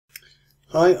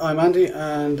Hi, I'm Andy,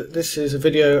 and this is a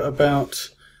video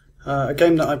about a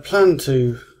game that I plan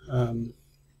to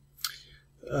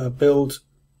build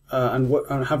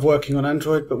and have working on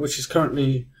Android, but which is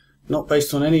currently not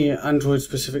based on any Android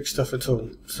specific stuff at all.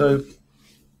 So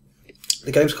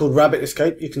the game's called Rabbit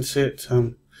Escape. You can see it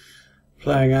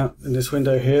playing out in this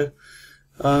window here,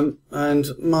 and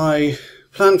my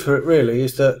plan for it really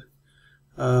is that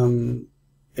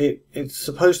it's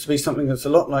supposed to be something that's a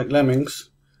lot like Lemmings.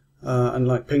 And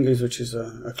like Pingu's, which is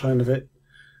a clone of it,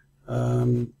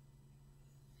 but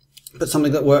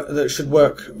something that should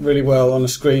work really well on a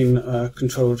screen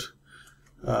controlled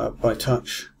by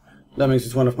touch. Lemmings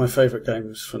is one of my favourite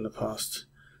games from the past,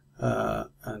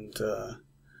 and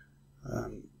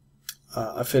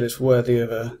I feel it's worthy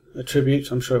of a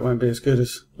tribute. I'm sure it won't be as good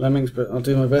as Lemmings, but I'll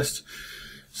do my best.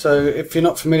 So, if you're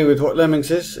not familiar with what Lemmings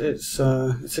is, it's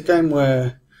a game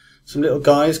where some little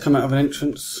guys come out of an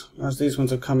entrance, as these ones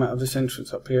have come out of this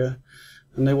entrance up here,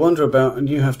 and they wander about, and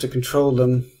you have to control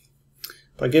them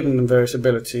by giving them various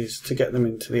abilities to get them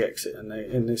into the exit. And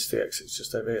the exit's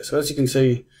just over here. So as you can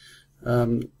see,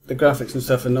 the graphics and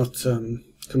stuff are not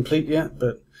complete yet,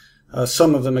 but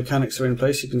some of the mechanics are in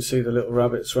place. You can see the little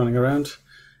rabbits running around,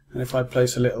 and if I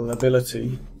place a little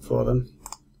ability for them,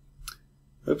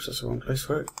 oops, that's the wrong place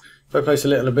for it. If I place a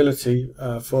little ability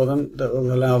for them that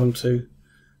will allow them to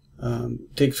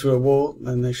dig through a wall,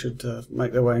 then they should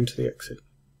make their way into the exit.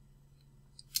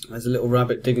 There's a little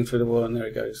rabbit digging through the wall, and there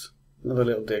he goes. Another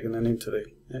little dig, and then into the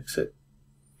exit.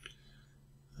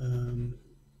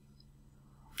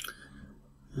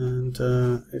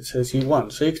 It says you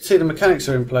won. So you can see the mechanics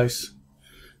are in place,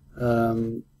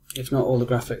 if not all the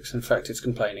graphics. In fact, it's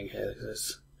complaining here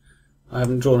because I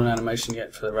haven't drawn an animation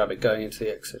yet for the rabbit going into the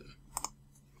exit.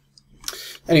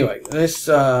 Anyway, this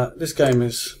game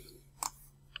is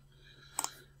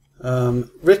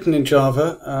written in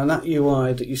Java, and that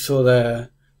UI that you saw there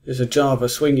is a Java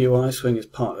Swing UI. Swing is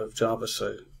part of Java,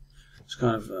 so it's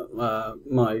kind of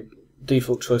my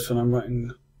default choice when I'm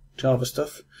writing Java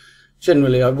stuff.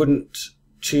 Generally, I wouldn't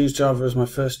choose Java as my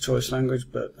first choice language,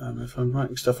 but if I'm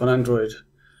writing stuff on Android,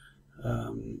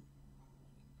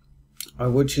 I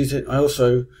would choose it. I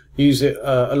also use it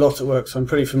a lot at work, so I'm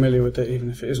pretty familiar with it, even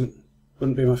if it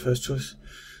wouldn't be my first choice.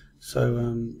 So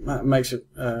that makes it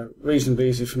reasonably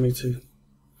easy for me to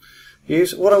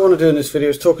use. What I want to do in this video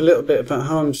is talk a little bit about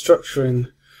how I'm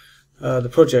structuring the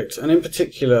project, and in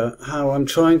particular how I'm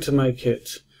trying to make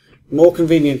it more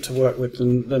convenient to work with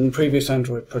than previous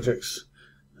Android projects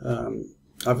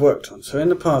I've worked on. So in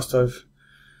the past I've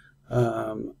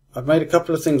made a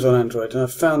couple of things on Android, and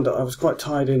I've found that I was quite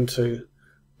tied into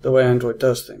the way Android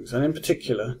does things, and in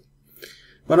particular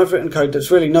when I've written code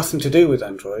that's really nothing to do with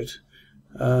Android,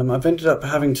 I've ended up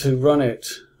having to run it,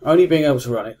 only being able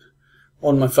to run it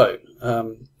on my phone,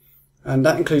 and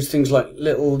that includes things like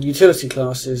little utility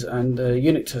classes and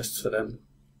unit tests for them.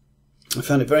 I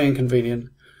found it very inconvenient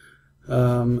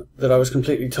that I was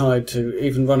completely tied to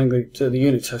even running the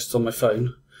unit tests on my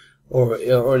phone or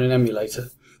in an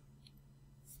emulator.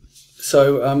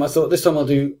 So I thought this time I'll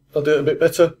do it a bit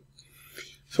better.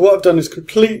 So what I've done is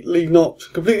completely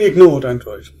ignored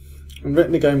Android and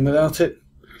written the game without it.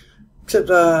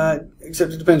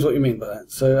 Except it depends what you mean by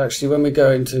that. So actually, when we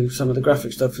go into some of the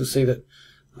graphic stuff, you'll see that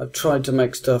I've tried to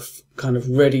make stuff kind of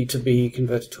ready to be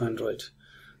converted to Android.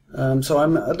 So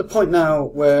I'm at the point now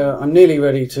where I'm nearly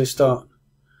ready to start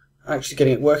actually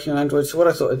getting it working on Android. So what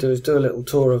I thought I'd do is do a little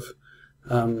tour of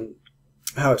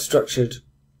how it's structured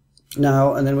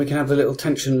now, and then we can have the little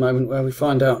tension moment where we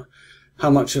find out how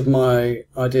much of my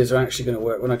ideas are actually going to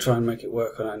work when I try and make it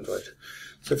work on Android.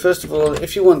 So first of all,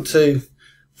 if you want to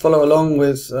follow along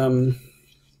with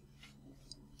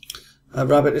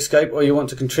Rabbit Escape, or you want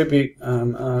to contribute,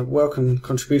 welcome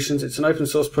contributions. It's an open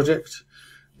source project.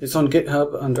 It's on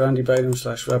GitHub under Andy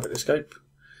Bailham/Rabbit Escape.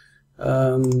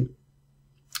 The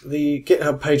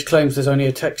GitHub page claims there's only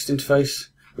a text interface,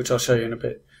 which I'll show you in a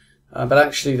bit. But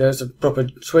actually there's a proper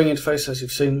Swing interface, as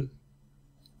you've seen.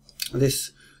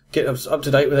 This GitHub's up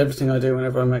to date with everything I do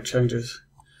whenever I make changes.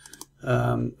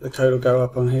 The code will go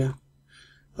up on here.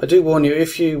 I do warn you,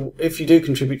 if you do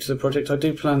contribute to the project, I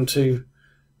do plan to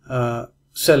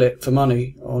sell it for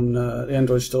money on the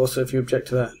Android store. So if you object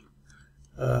to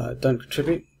that, don't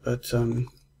contribute. But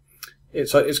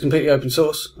it's completely open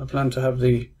source. I plan to have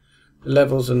the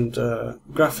levels and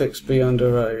graphics be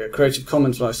under a Creative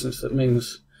Commons license. That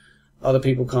means other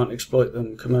people can't exploit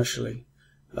them commercially,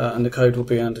 and the code will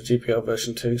be under GPL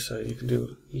version 2, so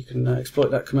you can exploit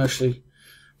that commercially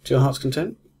to your heart's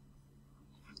content.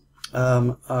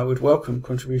 I would welcome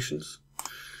contributions,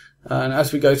 and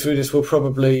as we go through this, you'll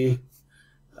probably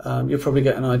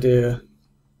get an idea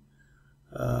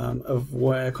of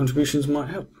where contributions might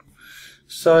help.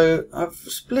 So I've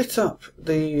split up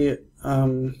the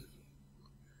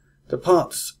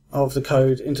parts of the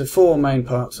code into 4 main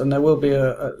parts, and there will be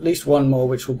at least one more,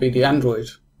 which will be the Android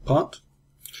part.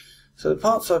 So the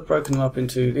parts I've broken them up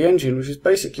into: the engine, which is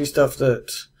basically stuff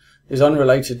that is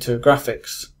unrelated to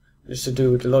graphics, it's to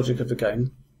do with the logic of the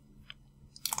game.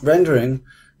 Rendering,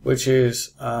 which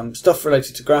is stuff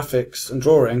related to graphics and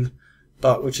drawing,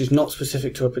 but which is not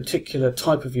specific to a particular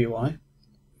type of UI.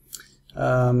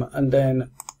 And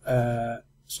then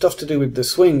stuff to do with the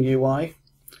Swing UI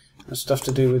and stuff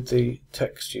to do with the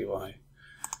text UI.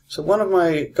 So one of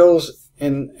my goals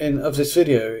of this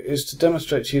video is to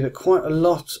demonstrate to you that quite a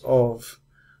lot of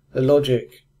the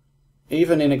logic,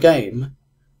 even in a game,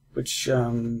 which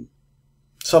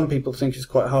some people think is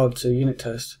quite hard to unit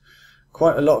test,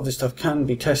 quite a lot of this stuff can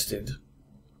be tested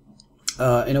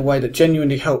in a way that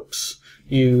genuinely helps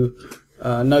you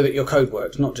know that your code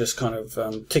works, not just kind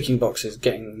of ticking boxes,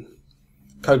 getting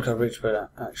code coverage,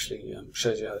 but actually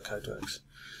shows you how the code works.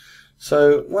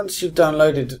 So once you've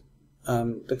downloaded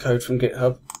the code from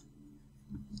GitHub,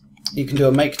 you can do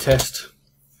a make test,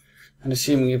 and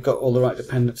assuming you've got all the right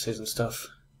dependencies and stuff,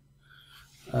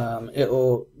 it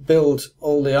will build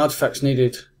all the artifacts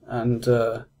needed and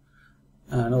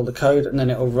all the code, and then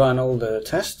it will run all the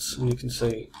tests, and you can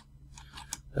see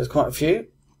there's quite a few,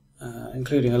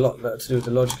 including a lot that are to do with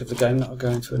the logic of the game that I'll go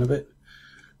into in a bit.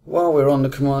 While we're on the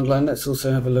command line, let's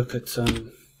also have a look at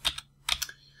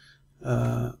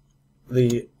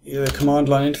the command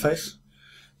line interface.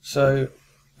 So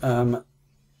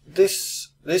this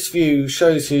view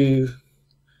shows you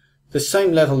the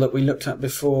same level that we looked at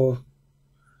before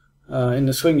in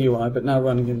the Swing UI, but now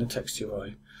running in the text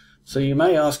UI. So you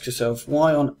may ask yourself,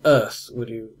 why on earth would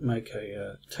you make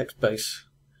a text-based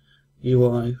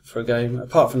UI for a game,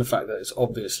 apart from the fact that it's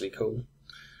obviously cool.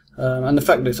 And the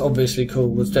fact that it's obviously cool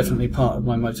was definitely part of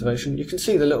my motivation. You can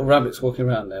see the little rabbits walking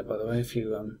around there, by the way. If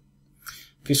you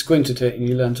squint at it and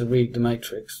you learn to read the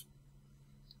matrix,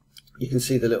 you can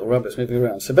see the little rabbits moving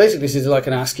around. So basically this is like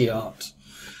an ASCII art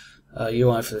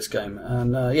UI for this game.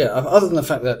 And yeah, other than the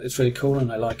fact that it's really cool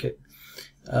and I like it,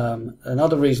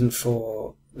 another reason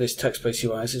for this text-based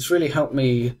UI is it's really helped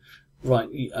me write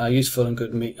useful and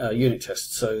good unit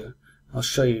tests. So I'll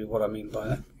show you what I mean by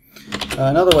that.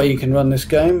 Another way you can run this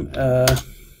game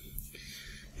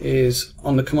is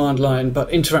on the command line, but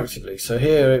interactively. So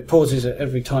here it pauses at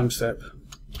every time step,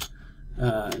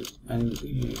 and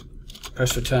you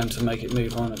press return to make it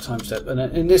move on a time step. And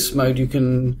in this mode you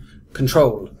can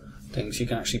control things. You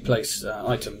can actually place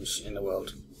items in the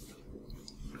world.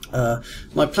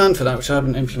 My plan for that, which I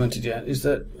haven't implemented yet, is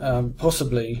that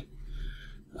possibly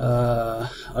I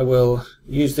will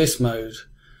use this mode,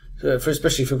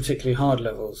 especially for particularly hard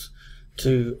levels,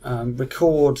 to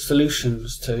record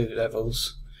solutions to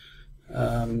levels,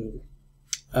 and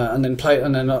then play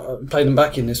them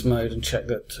back in this mode and check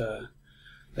that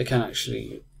they can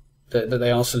actually that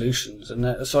they are solutions,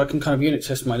 and so I can kind of unit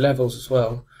test my levels as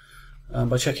well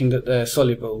by checking that they're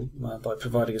soluble by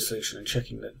providing a solution and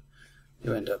checking that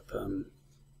you end up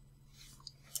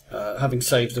having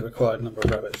saved the required number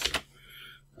of rabbits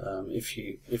if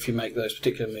you make those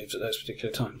particular moves at those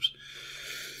particular times.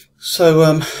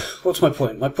 So what's my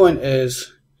point? My point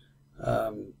is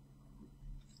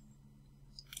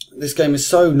this game is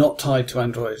so not tied to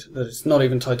Android that it's not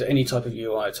even tied to any type of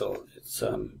UI at all. It's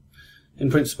in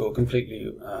principle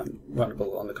completely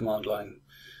runnable on the command line,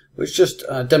 which just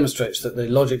demonstrates that the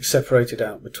logic separated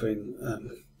out between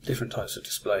different types of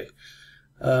display.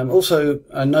 Also,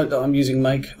 note that I'm using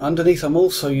make. Underneath I'm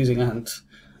also using Ant,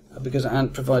 because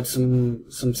Ant provides some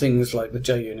things like the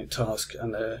JUnit task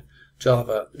and the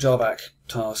Javac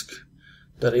task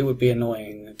that it would be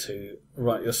annoying to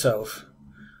write yourself.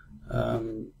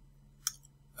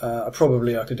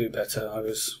 Probably I could do better.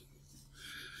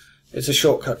 It's a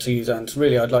shortcut to use Ant.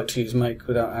 Really, I'd like to use make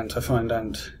without Ant. I find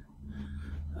Ant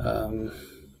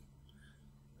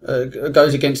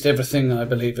goes against everything I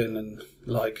believe in and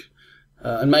like.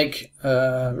 And make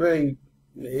really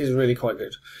is really quite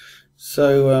good.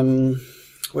 So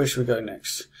where should we go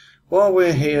next? While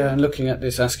we're here and looking at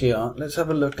this ASCII art, let's have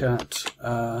a look at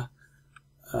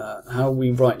how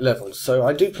we write levels. So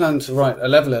I do plan to write a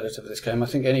level editor for this game. I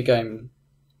think any game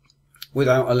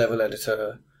without a level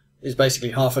editor is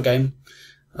basically half a game.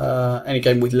 Any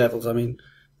game with levels, I mean.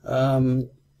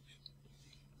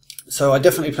 So I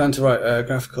definitely plan to write a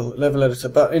graphical level editor,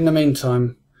 but in the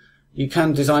meantime you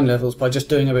can design levels by just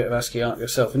doing a bit of ASCII art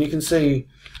yourself, and you can see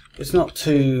it's not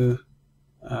too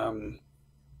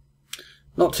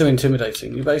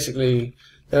intimidating. You basically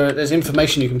there's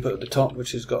information you can put at the top,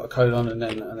 which has got a colon and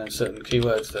then certain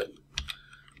keywords that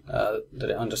that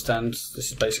it understands.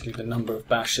 This is basically the number of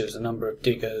bashes, the number of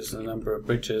diggers, the number of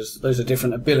bridges. Those are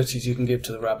different abilities you can give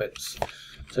to the rabbits.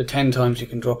 So 10 times you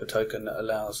can drop a token that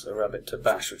allows a rabbit to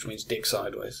bash, which means dig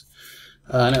sideways.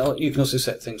 And you can also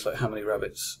set things like how many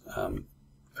rabbits are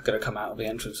going to come out of the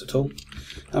entrance at all.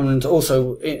 And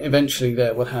also, eventually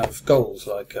there will have goals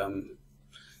like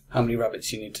how many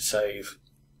rabbits you need to save,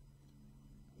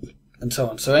 and so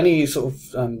on. So any sort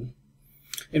of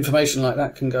information like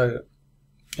that can go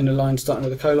in a line starting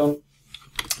with a colon.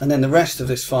 And then the rest of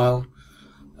this file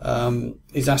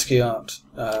is ASCII art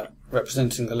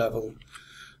representing the level.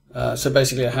 So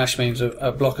basically a hash means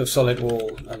a block of solid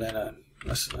wall, and then a /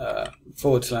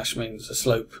 means a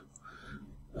slope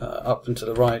up and to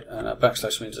the right, and a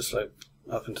 / means a slope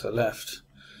up and to the left.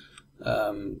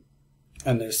 And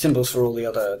there's symbols for all the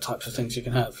other types of things you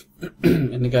can have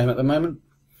in the game at the moment.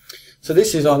 So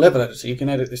this is our level editor. You can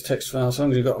edit this text file as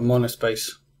long as you've got a monospace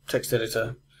text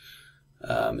editor.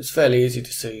 It's fairly easy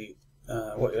to see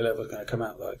what your level is going to come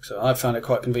out like. So I've found it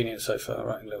quite convenient so far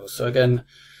writing levels. So again,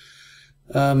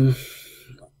 why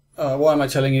am I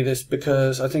telling you this?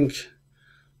 Because I think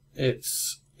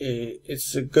it's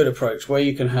a good approach where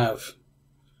you can have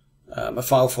a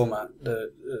file format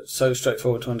that's so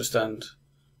straightforward to understand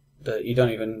that you don't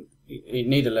even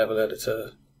need a level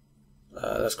editor.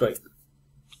 That's great.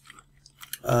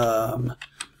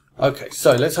 Okay,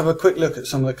 so let's have a quick look at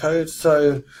some of the code.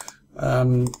 So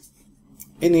in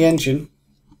the engine,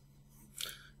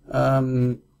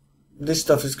 this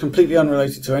stuff is completely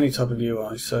unrelated to any type of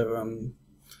UI. So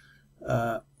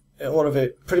all of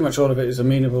it, pretty much all of it, is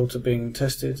amenable to being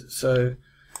tested. So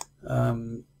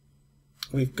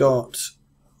we've got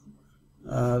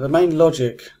the main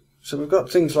logic. So we've got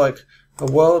things like a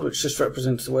world, which just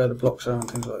represents where the blocks are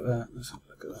and things like that. Let's have a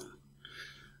look at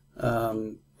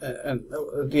that.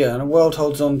 And a world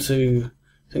holds on to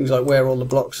things like where all the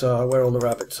blocks are, where all the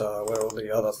rabbits are, where all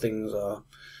the other things are.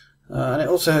 And it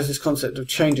also has this concept of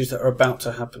changes that are about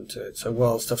to happen to it. So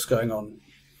while stuff's going on,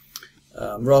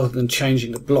 rather than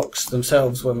changing the blocks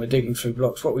themselves when we're digging through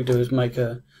blocks, what we do is make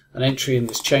an entry in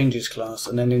this changes class,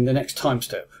 and then in the next time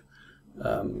step,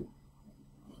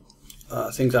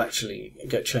 things actually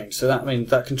get changed. So that means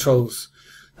that controls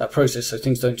that process, so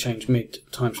things don't change mid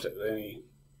time step, they only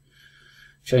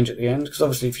change at the end. Because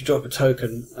obviously if you drop a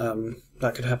token,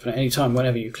 that could happen at any time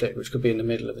whenever you click, which could be in the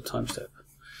middle of a time step.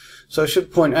 So I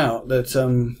should point out that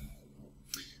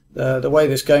the way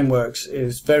this game works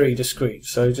is very discrete.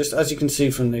 So just as you can see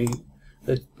from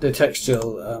the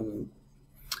textual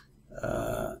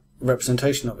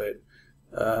representation of it,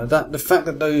 that the fact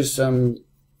that those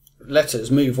letters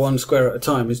move one square at a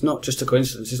time is not just a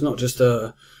coincidence. It's not just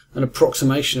an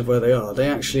approximation of where they are. They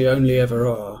actually only ever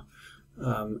are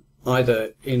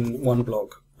either in one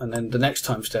block, and then the next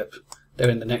time step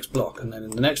they're in the next block, and then in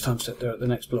the next time step they're at the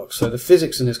next block. So the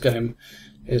physics in this game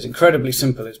is incredibly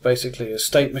simple. It's basically a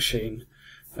state machine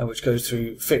which goes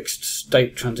through fixed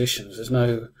state transitions. There's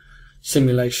no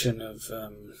simulation of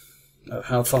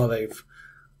how far they've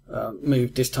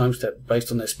moved this time step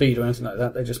based on their speed or anything like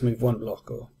that. They just move one block,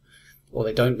 or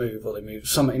they don't move, or they move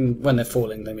when they're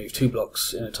falling they move 2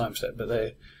 blocks in a time step,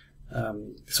 but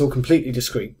it's all completely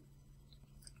discrete,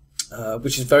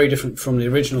 which is very different from the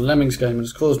original Lemmings game, and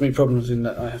has caused me problems in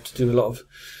that I have to do a lot of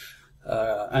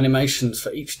animations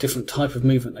for each different type of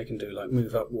movement they can do, like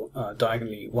move up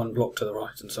diagonally 1 block to the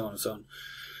right, and so on and so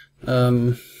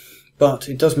on. But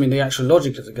it does mean the actual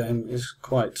logic of the game is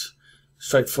quite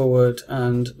straightforward,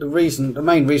 and the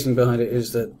main reason behind it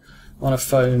is that on a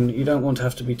phone you don't want to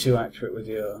have to be too accurate with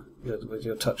your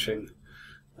touching.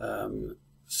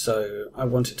 So I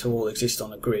want it to all exist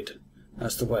on a grid.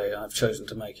 That's the way I've chosen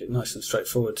to make it nice and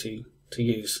straightforward to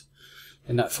use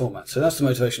in that format. So that's the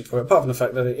motivation for it, apart from the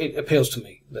fact that it appeals to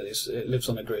me, that it lives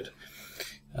on a grid.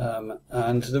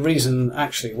 And the reason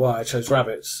actually why I chose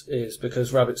rabbits is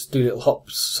because rabbits do little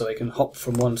hops, so they can hop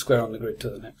from one square on the grid to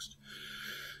the next.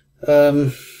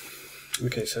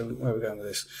 Okay, so where are we going with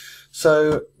this?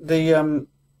 So the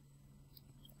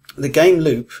game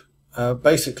loop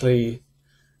basically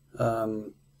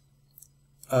runs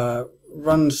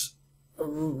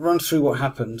through what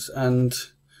happens, and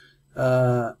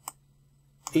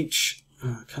each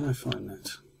can I find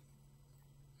that?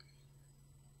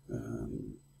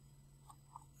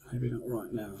 Maybe not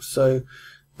right now. So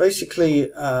basically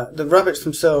the rabbits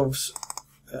themselves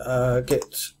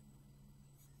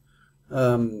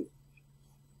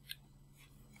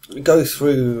go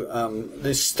through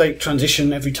this state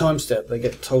transition every time step. They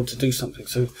get told to do something.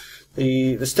 So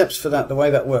the steps for that, the way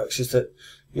that works is that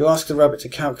you ask the rabbit to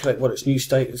calculate what its new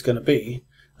state is going to be,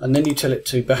 and then you tell it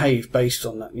to behave based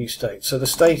on that new state. So the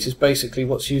state is basically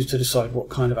what's used to decide what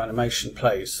kind of animation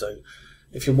plays. So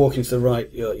if you're walking to the right,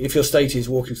 if your state is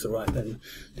walking to the right, then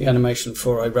the animation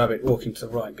for a rabbit walking to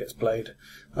the right gets played.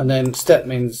 And then step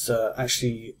means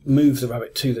actually move the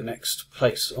rabbit to the next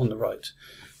place on the right.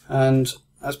 And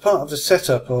as part of the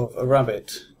setup of a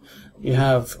rabbit, you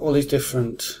have all these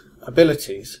different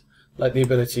abilities, like the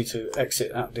ability to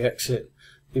exit out the exit,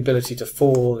 the ability to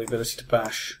fall, the ability to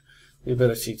bash, the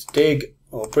ability to dig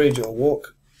or bridge or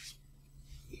walk.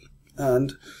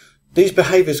 And these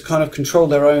behaviors kind of control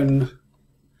their own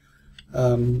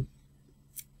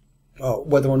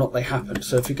whether or not they happen.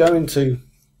 So if you go into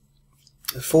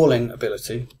the falling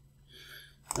ability,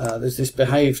 there's this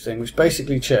behave thing which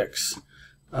basically checks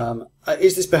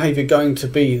is this behavior going to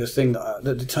be the thing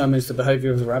that determines the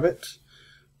behavior of the rabbit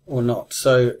or not.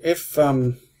 So if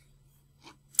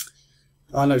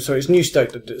it's new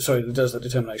state that does that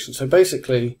determination. So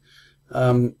basically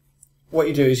what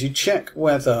you do is you check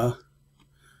whether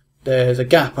there's a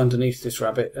gap underneath this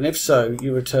rabbit, and if so,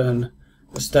 you return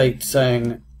a state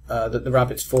saying that the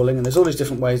rabbit's falling. And there's all these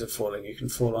different ways of falling. You can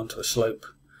fall onto a slope,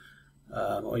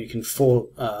 or you can fall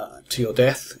to your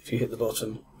death if you hit the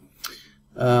bottom.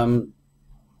 So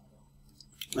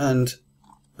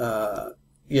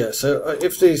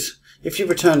if you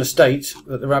return a state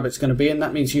that the rabbit's going to be in,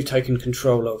 that means you've taken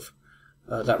control of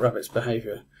that rabbit's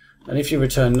behavior. And if you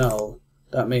return null,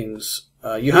 that means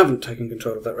you haven't taken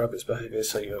control of that rabbit's behavior.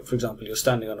 So, for example, you're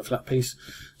standing on a flat piece.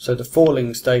 So the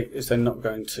falling state is then not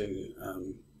going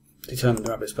to determine the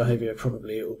rabbit's behavior.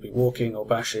 Probably it will be walking or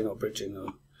bashing or bridging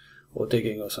or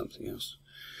digging or something else.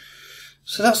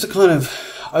 So that's the kind of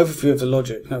overview of the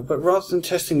logic. Now, but rather than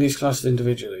testing these classes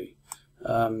individually,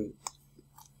 the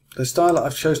style that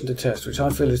I've chosen to test, which I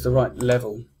feel is the right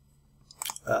level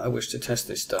at which to test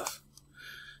this stuff,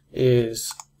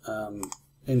 is at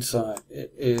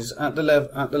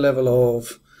the level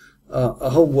of a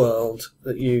whole world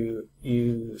that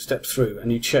you step through,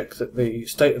 and you check that the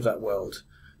state of that world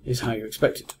is how you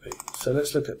expect it to be. So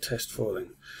let's look at test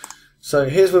falling. So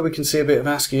here's where we can see a bit of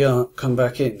ASCII art come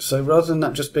back in. So rather than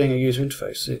that just being a user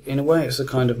interface, in a way it's a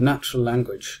kind of natural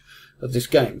language of this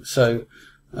game. So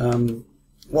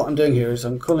what I'm doing here is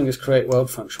I'm calling this create world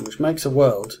function, which makes a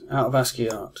world out of ASCII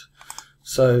art.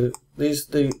 So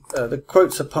the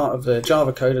quotes are part of the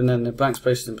Java code, and then the blank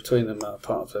spaces in between them are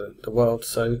part of the world.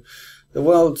 So the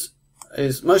world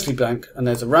is mostly blank, and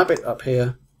there's a rabbit up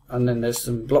here, and then there's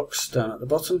some blocks down at the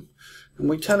bottom, and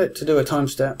we tell it to do a time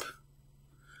step,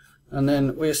 and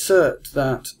then we assert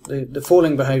that the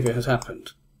falling behavior has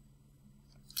happened.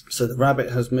 So the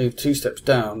rabbit has moved 2 steps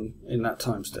down in that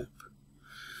time step.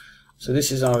 So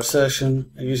this is our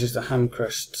assertion. It uses the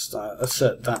Hamcrest style,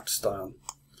 assert that style.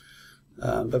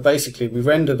 But basically we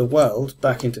render the world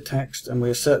back into text, and we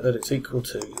assert that it's equal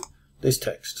to this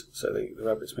text. So the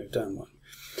rabbit's moved down 1.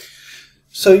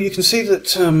 So you can see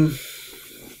that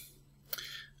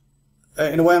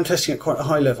in a way I'm testing at quite a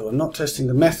high level. I'm not testing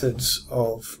the methods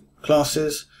of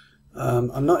classes.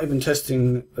 I'm not even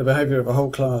testing the behavior of a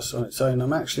whole class on its own.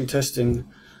 I'm actually testing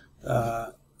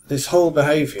this whole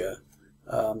behavior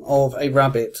of a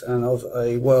rabbit and of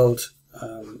a world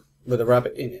with a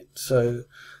rabbit in it. So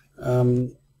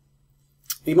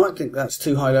you might think that's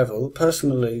too high level.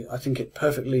 Personally, I think it's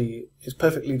perfectly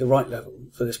the right level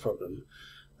for this problem,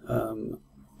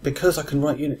 because I can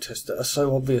write unit tests that are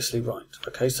so obviously right.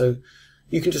 Okay, so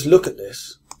you can just look at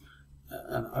this,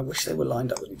 and I wish they were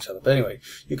lined up with each other. But anyway,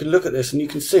 you can look at this and you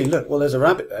can see, look, well, there's a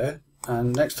rabbit there,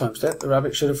 and next time step, the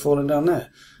rabbit should have fallen down there.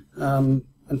 And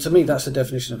to me, that's the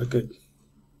definition of a good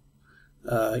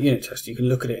unit test. You can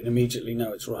look at it and immediately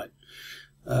know it's right.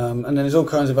 And then there's all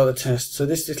kinds of other tests. So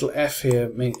this little f here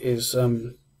means that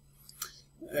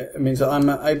I'm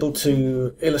able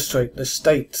to illustrate the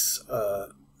states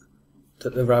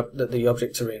that the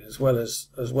objects are in, as well as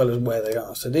where they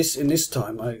are. So in this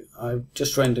time I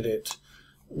just rendered it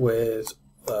with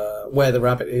where the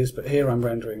rabbit is, but here I'm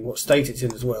rendering what state it's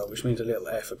in as well, which means a little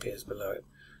f appears below it.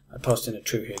 I passed in a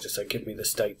true here to say give me the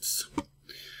states.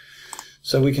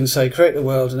 So we can say create the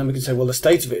world, and then we can say, well, the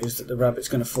state of it is that the rabbit's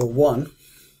going to fall 1,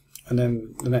 and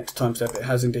then the next time step it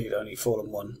has indeed only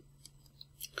fallen 1.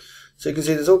 So you can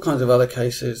see there's all kinds of other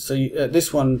cases. So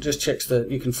this one just checks that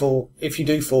you can fall. If you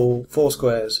do fall 4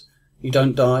 squares, you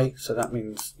don't die, so that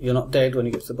means you're not dead when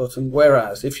you get to the bottom.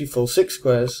 Whereas if you fall 6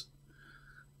 squares,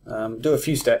 do a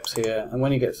few steps here, and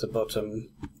when you get to the bottom,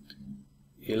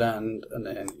 you land and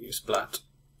then you splat.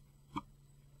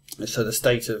 So the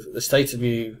state of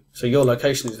you, so your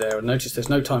location is there, and notice there's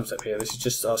no time step here. This is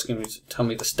just asking me to tell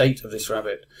me the state of this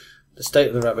rabbit. The state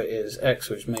of the rabbit is X,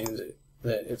 which means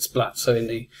it splats. So in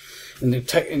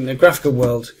the graphical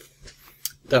world,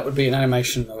 that would be an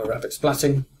animation of a rabbit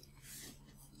splatting.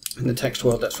 In the text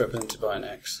world, that's represented by an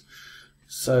X.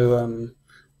 So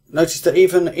notice that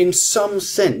even in some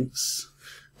sense,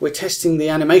 we're testing the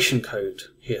animation code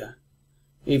here,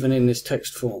 even in this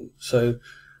text form. So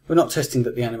we're not testing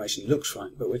that the animation looks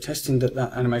right, but we're testing that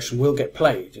that animation will get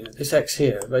played. You know, this X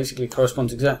here basically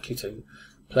corresponds exactly to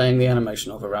playing the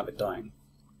animation of a rabbit dying.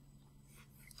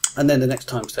 And then the next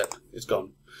time step is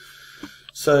gone.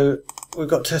 So we've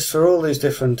got tests for all these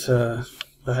different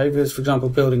behaviors. For example,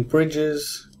 building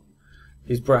bridges.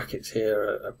 These brackets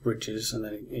here are bridges, and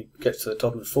then it gets to the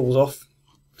top and falls off.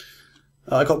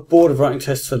 I got bored of writing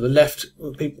tests for the left,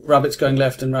 rabbits going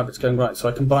left and rabbits going right, so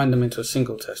I combined them into a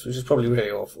single test, which is probably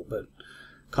really awful, but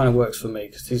kind of works for me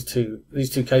because these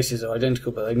two cases are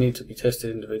identical, but they need to be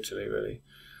tested individually, really.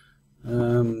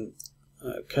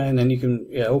 Okay, and then you can,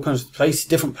 all kinds of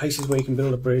different places where you can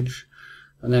build a bridge,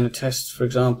 and then a test, for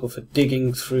example, for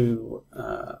digging through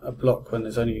a block when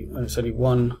it's only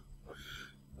one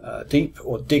deep,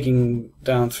 or digging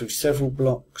down through several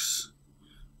blocks.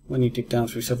 When you dig down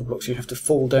through several blocks, you have to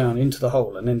fall down into the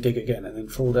hole and then dig again, and then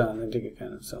fall down and then dig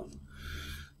again, and so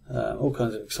on. All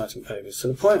kinds of exciting behaviors. So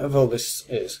the point of all this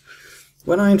is,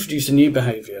 when I introduce a new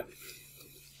behavior,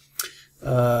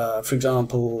 for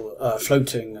example,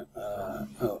 floating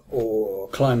or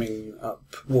climbing up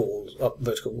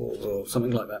vertical walls, or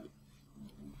something like that,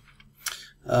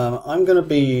 I'm going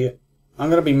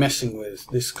to be messing with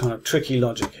this kind of tricky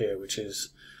logic here, which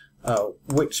is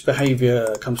which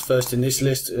behavior comes first in this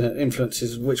list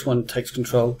influences which one takes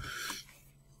control.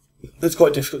 It's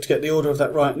quite difficult to get the order of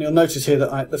that right, and you'll notice here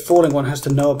that the falling one has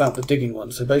to know about the digging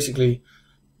one. So basically,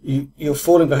 your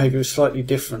falling behavior is slightly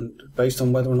different based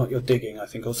on whether or not you're digging, I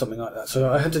think, or something like that.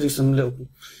 So I had to do some little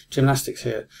gymnastics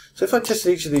here. So if I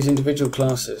tested each of these individual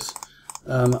classes,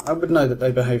 I would know that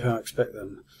they behave how I expect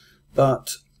them.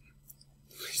 But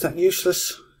is that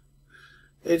useless?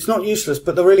 It's not useless,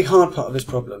 but the really hard part of this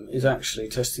problem is actually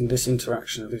testing this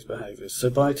interaction of these behaviors. So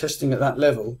by testing at that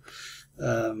level,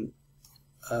 I'm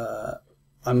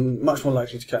much more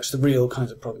likely to catch the real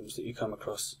kinds of problems that you come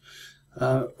across.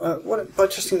 By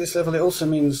testing at this level, it also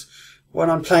means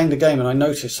when I'm playing the game and I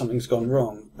notice something's gone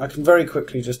wrong, I can very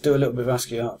quickly just do a little bit of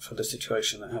ASCII art for the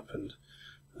situation that happened,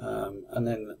 and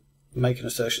then make an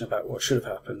assertion about what should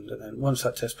have happened. And then once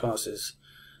that test passes,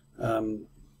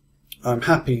 I'm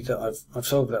happy that I've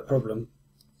solved that problem,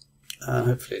 and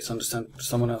hopefully it's understandable to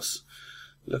someone else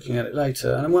looking at it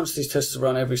later. And once these tests are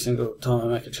run every single time I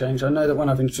make a change, I know that when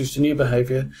I've introduced a new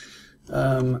behavior,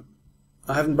 I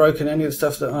haven't broken any of the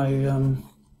stuff that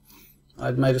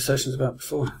I'd made assertions about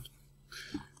beforehand.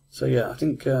 So yeah, I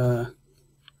think what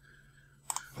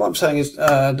I'm saying is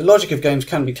the logic of games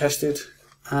can be tested,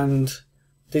 and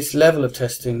this level of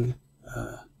testing,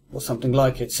 or something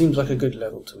like it, seems like a good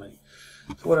level to me.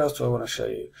 So what else do I want to show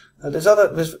you?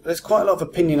 There's quite a lot of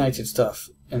opinionated stuff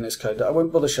in this code that I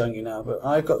won't bother showing you now, but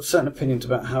I've got certain opinions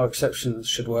about how exceptions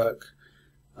should work.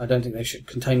 I don't think they should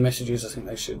contain messages. I think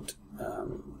they should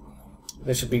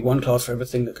there should be one class for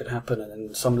everything that could happen, and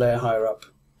then some layer higher up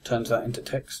turns that into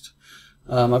text.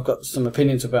 I've got some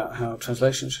opinions about how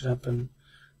translation should happen.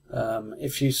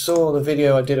 If you saw the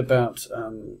video I did about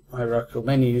hierarchical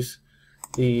menus,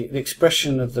 the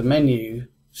expression of the menu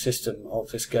system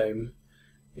of this game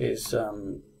is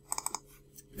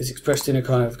expressed in a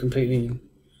kind of completely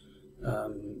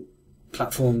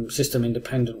platform system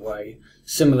independent way,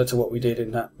 similar to what we did in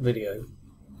that video.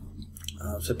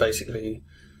 So basically,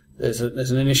 there's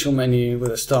an initial menu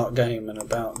with a start game and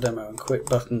about demo and quit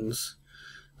buttons,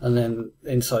 and then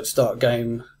inside start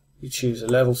game you choose a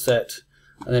level set,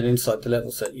 and then inside the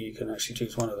level set you can actually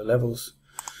choose one of the levels.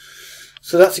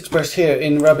 So that's expressed here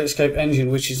in RabbitEscape Engine,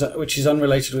 which is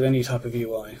unrelated with any type of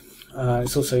UI.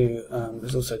 It's also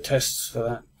there's also tests for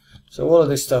that. So all of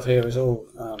this stuff here is all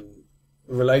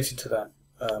related to that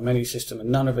menu system, and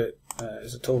none of it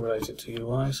is at all related to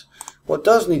UIs. What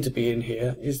does need to be in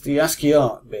here is the ASCII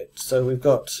art bit. So we've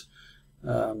got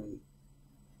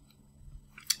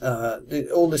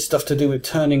all this stuff to do with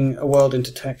turning a world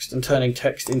into text and turning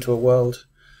text into a world,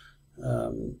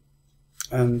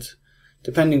 and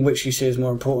depending which you see is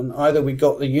more important, either we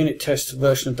got the unit test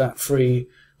version of that free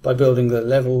by building the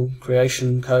level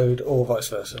creation code, or vice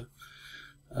versa.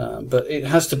 But it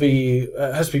has to be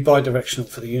bidirectional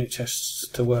for the unit tests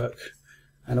to work,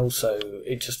 and also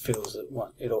it just feels that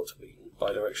it ought to be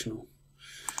bidirectional.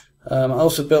 I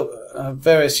also built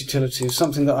various utilities.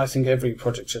 Something that I think every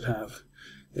project should have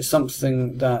is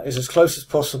something that is as close as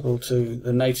possible to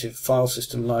the native file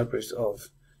system libraries of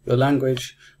your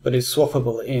language, but is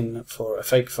swappable in for a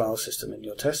fake file system in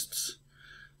your tests.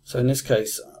 So in this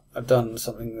case, I've done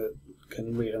something that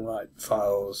can read and write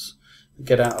files,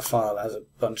 get out a file as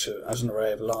an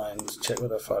array of lines, check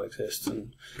whether a file exists,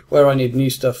 and where I need new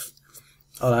stuff,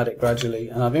 I'll add it gradually.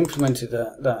 And I've implemented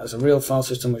that as a real file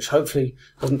system, which hopefully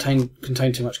doesn't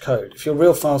contain too much code. If your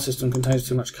real file system contains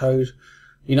too much code,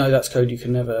 you know that's code you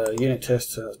can never unit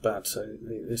test, so that's bad. So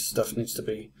this stuff needs to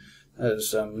be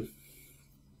as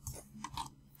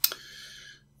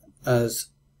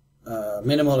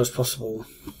minimal as possible.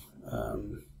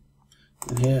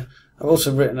 In here, I've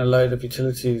also written a load of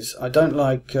utilities. I don't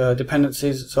like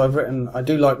dependencies, so I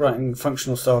do like writing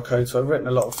functional style code. So I've written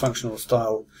a lot of functional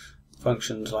style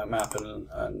functions like map and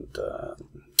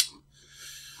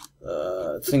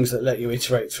things that let you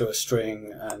iterate through a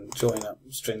string and join up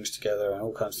strings together and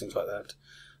all kinds of things like that.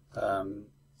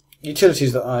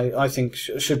 Utilities that I think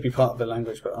should be part of the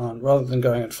language but aren't, rather than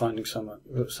going and finding some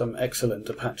excellent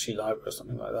Apache library or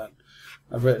something like that.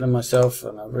 I've written them myself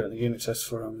and I've written the unit tests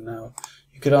for them now.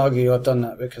 You could argue I've done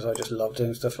that because I just love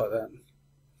doing stuff like that.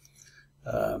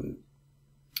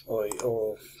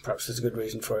 Or perhaps there's a good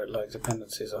reason for it, like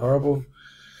dependencies are horrible.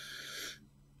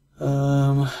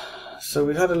 So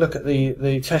we've had a look at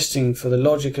the testing for the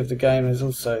logic of the game. There's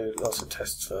also lots of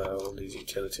tests for all these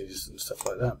utilities and stuff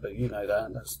like that, but you know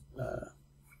that. That's not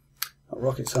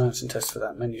rocket science, and tests for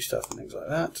that menu stuff and things like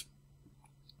that.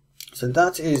 So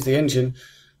that is the engine,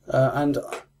 and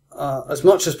as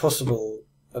much as possible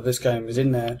of this game is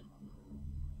in there,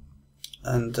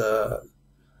 and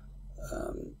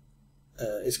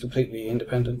it's completely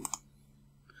independent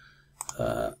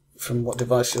from what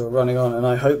device you're running on, and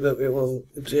I hope that it will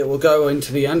go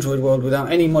into the Android world without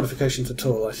any modifications at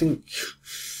all. I think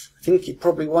it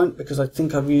probably won't, because I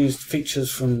think I've used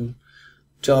features from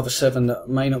Java 7 that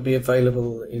may not be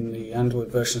available in the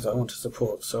Android versions that I want to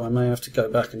support, so I may have to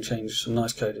go back and change some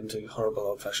nice code into horrible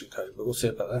old-fashioned code, but we'll see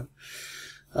about that.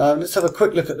 Let's have a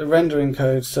quick look at the rendering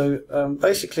code. So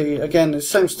basically, again, it's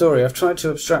the same story. I've tried to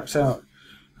abstract out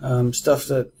stuff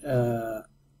that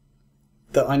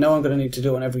I know I'm going to need to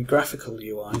do on every graphical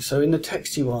UI. So in the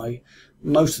text UI,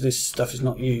 most of this stuff is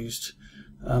not used,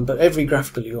 but every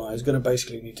graphical UI is going to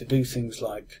basically need to do things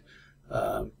like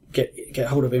get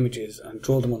hold of images and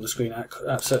draw them on the screen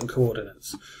at certain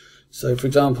coordinates. So for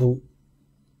example,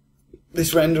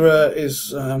 this renderer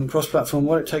is cross-platform.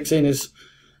 What it takes in is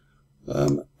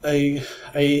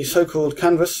a so-called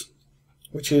canvas,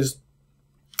 which is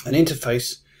an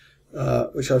interface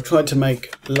which I've tried to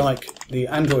make like the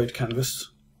Android canvas,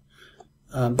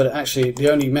 but actually the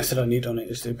only method I need on it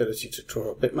is the ability to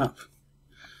draw a bitmap.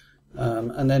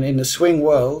 And then in the Swing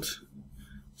world,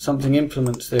 something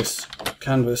implements this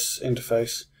canvas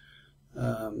interface,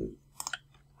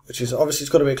 which is obviously, it's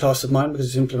got to be a class of mine because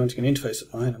it's implementing an interface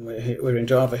of mine, and we're in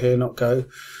Java here, not Go.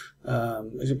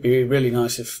 It would be really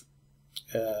nice if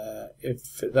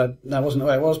that wasn't the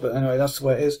way it was, but anyway, that's the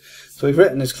way it is. So we've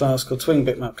written this class called Swing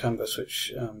Bitmap Canvas,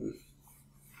 which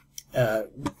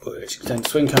contains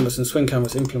Swing Canvas, and Swing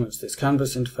Canvas implements this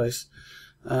canvas interface,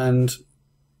 and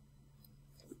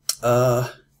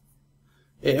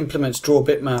it implements Draw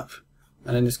Bitmap,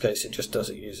 and in this case it just does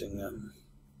it using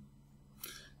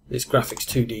this Graphics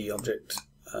 2D object.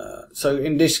 So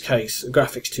in this case,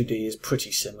 Graphics 2D is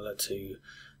pretty similar to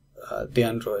the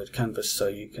Android canvas, so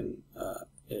you can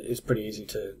it's pretty easy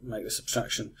to make this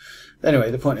abstraction.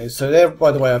 Anyway, the point is, so there,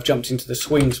 by the way, I've jumped into the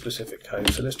Swing specific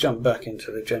code, so let's jump back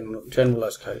into the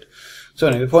generalized code. So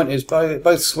anyway, the point is,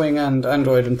 both Swing and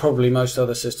Android, and probably most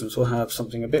other systems, will have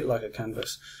something a bit like a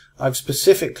canvas. I've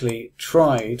specifically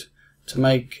tried to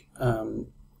make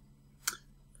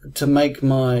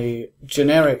my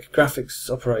generic graphics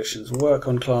operations work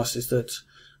on classes that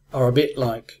are a bit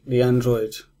like the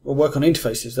Android, or work on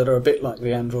interfaces that are a bit like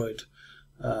the Android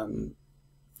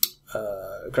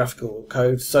graphical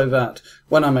code, so that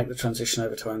when I make the transition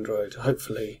over to Android,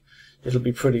 hopefully it'll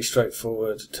be pretty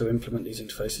straightforward to implement these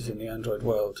interfaces in the Android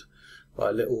world by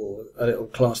a little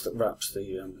class that wraps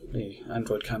the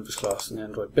Android canvas class and the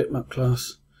Android bitmap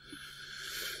class.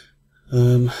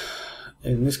 In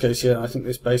this case, yeah, I think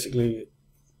this basically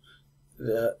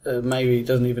maybe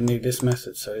doesn't even need this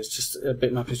method, so it's just a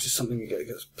bitmap is just something that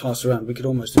gets passed around. We could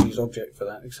almost use object for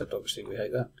that, except obviously we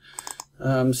hate that.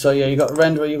 So yeah, you got a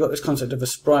renderer, you've got this concept of a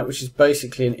sprite, which is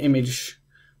basically an image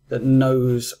that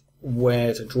knows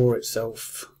where to draw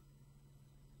itself.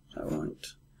 Is that right?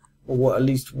 Or what, at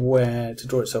least where to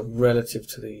draw itself relative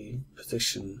to the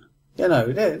position. Yeah,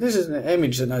 no, this is an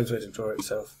image that knows where to draw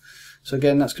itself. So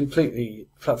again, that's completely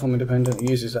platform independent. It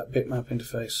uses that bitmap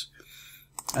interface.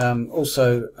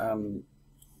 Also,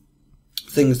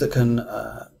 things that can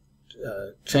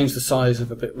change the size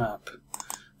of a bitmap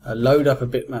load up a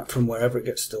bitmap from wherever it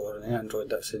gets stored. In Android,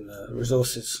 that's in the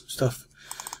resources stuff.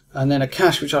 And then a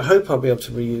cache, which I hope I'll be able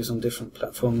to reuse on different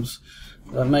platforms.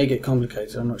 That may get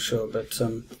complicated, I'm not sure, but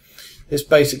this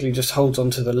basically just holds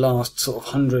on to the last sort of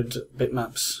 100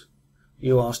 bitmaps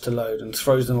you asked to load and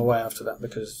throws them away after that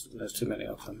because there's too many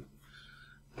of them.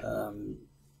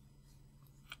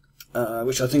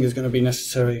 Which I think is going to be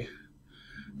necessary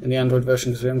in the Android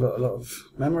version because we haven't got a lot of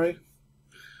memory.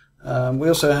 We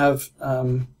also have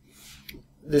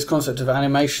this concept of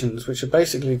animations, which are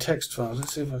basically text files.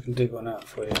 Let's see if I can dig one out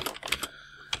for you.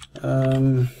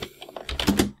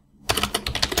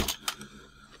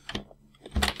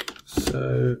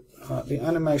 So the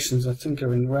animations I think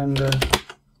are in render.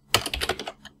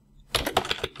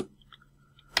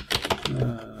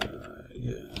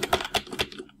 Yeah.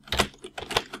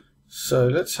 So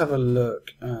let's have a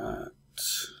look at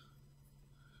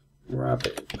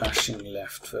rabbit bashing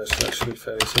left first. That should be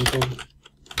fairly simple.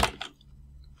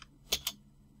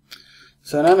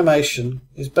 So an animation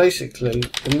is basically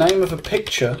the name of a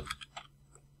picture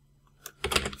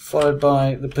followed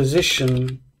by the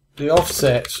position, the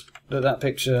offset that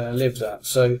picture lives at.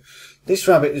 So this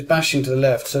rabbit is bashing to the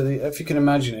left. So if you can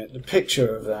imagine it, the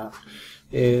picture of that,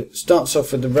 it starts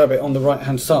off with the rabbit on the right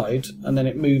hand side and then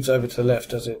it moves over to the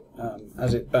left as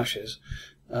it bashes.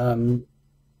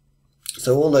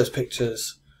 So all those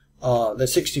pictures they're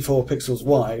 64 pixels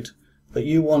wide, but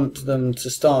you want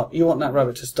that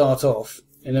rabbit to start off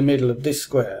in the middle of this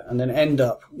square and then end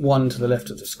up one to the left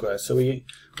of the square. So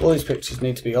all these pictures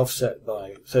need to be offset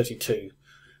by 32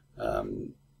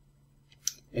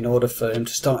 in order for him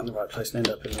to start in the right place and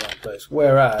end up in the right place.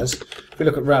 Whereas if we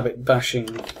look at rabbit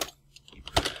bashing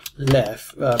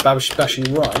left,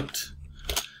 bashing right,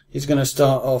 he's going to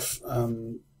start off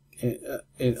on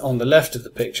the left of the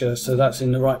picture, so that's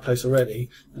in the right place already,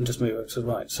 and just move over to the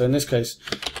right. So in this case,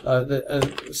 a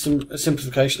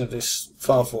simplification of this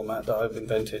file format that I've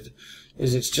invented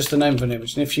is it's just the name of an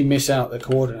image, and if you miss out the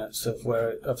coordinates of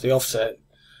the offset,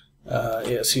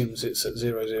 it assumes it's at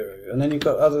 0, 0. And then you've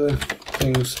got other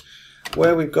things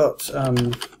where we've got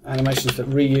animations that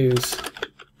reuse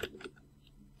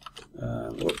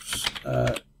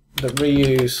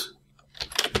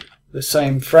the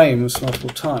same frames multiple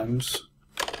times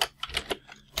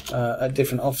at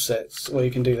different offsets. Well, you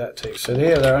can do that too. So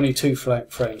here there are only 2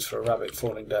 frames for a rabbit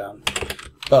falling down,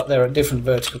 but they're at different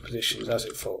vertical positions as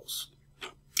it falls.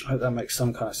 I hope that makes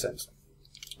some kind of sense.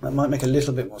 That might make a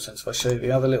little bit more sense if I show you the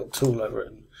other little tool I've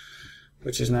written,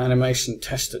 which is an animation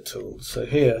tester tool. So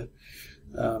here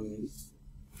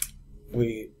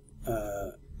we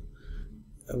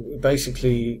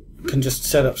basically can just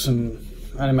set up some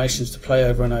animations to play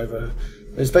over and over.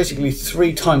 There's basically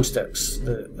 3 time steps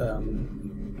that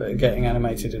are getting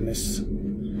animated in this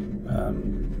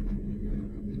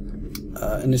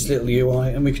little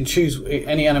UI, and we can choose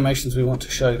any animations we want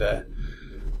to show there.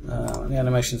 The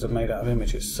animations are made out of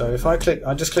images. So if I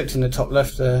just clicked in the top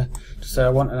left there to say I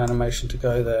want an animation to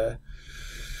go there.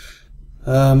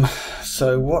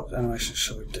 So what animation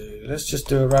shall we do? Let's just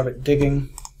do a rabbit digging.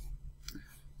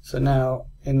 So now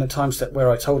in the time step where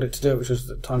I told it to do it, which was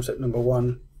the time step number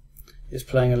 1, is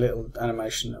playing a little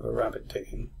animation of a rabbit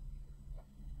digging.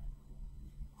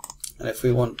 And if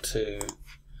we want to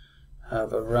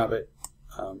have a rabbit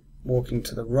walking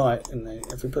to the right,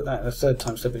 if we put that in the 3rd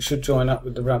time step, it should join up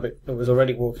with the rabbit that was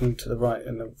already walking to the right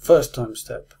in the 1st time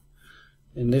step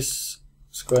in this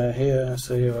square here.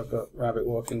 So here I've got rabbit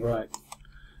walking right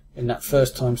in that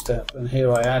 1st time step, and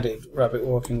here I added rabbit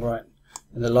walking right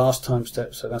in the last time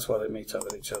step, so that's why they meet up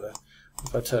with each other.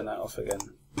 If I turn that off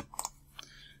again,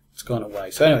 it's gone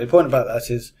away. So anyway, the point about that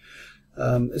is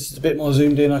this is a bit more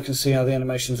zoomed in. I can see how the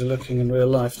animations are looking in real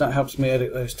life. That helps me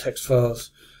edit those text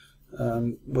files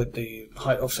with the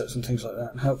height offsets and things like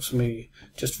that, and helps me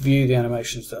just view the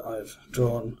animations that I've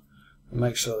drawn and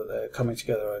make sure that they're coming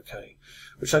together okay.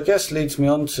 Which I guess leads me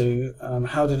on to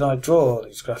how did I draw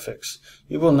these graphics.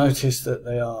 You will notice that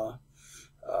they are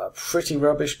pretty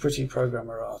rubbish, pretty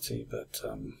programmer-arty, but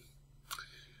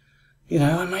you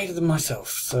know, I made them myself,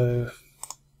 so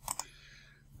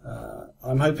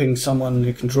I'm hoping someone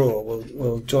who can draw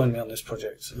will join me on this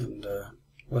project, and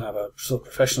we'll have a sort of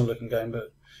professional looking game,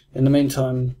 but in the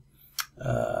meantime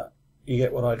you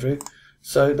get what I drew.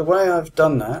 So the way I've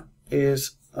done that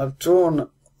is I've drawn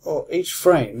each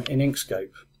frame in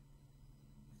Inkscape.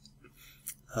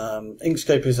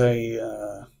 Inkscape is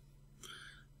a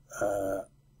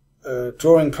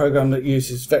drawing program that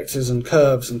uses vectors and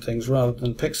curves and things rather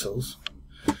than pixels,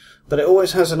 but it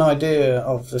always has an idea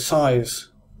of the size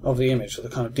of the image, or the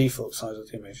kind of default size of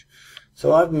the image.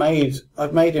 So I've made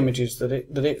images that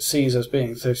it sees as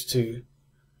being 32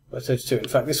 by 32. In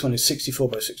fact, this one is 64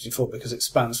 by 64 because it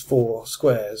spans 4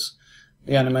 squares.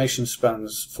 The animation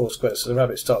spans 4 squares, so the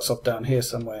rabbit starts off down here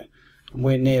somewhere, and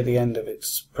we're near the end of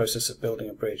its process of building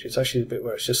a bridge. It's actually the bit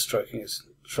where it's just stroking its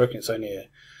own ear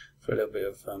for a little bit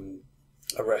of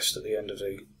a rest at the end of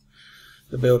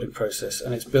the building process,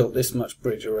 and it's built this much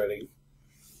bridge already.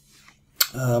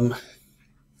 But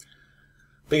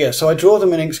yeah, so I draw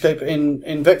them in Inkscape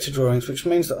in vector drawings, which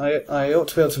means that I ought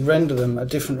to be able to render them at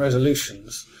different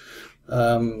resolutions.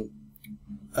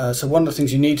 So one of the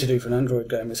things you need to do for an Android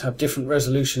game is have different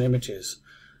resolution images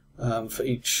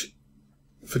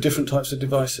for different types of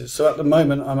devices. So at the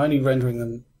moment, I'm only rendering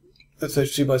them at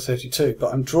 32 by 32,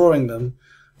 but I'm drawing them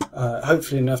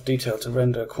hopefully enough detail to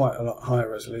render quite a lot higher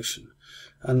resolution.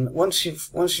 And once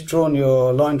you've drawn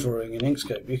your line drawing in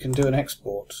Inkscape, you can do an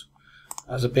export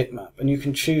as a bitmap, and you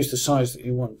can choose the size that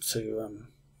you want to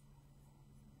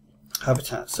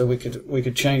habitat. So we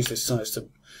could change this size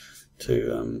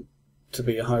to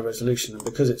be a high resolution, and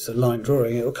because it's a line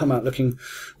drawing, it will come out looking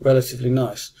relatively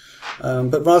nice.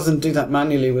 But rather than do that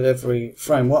manually with every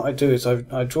frame, what I do is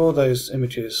I draw those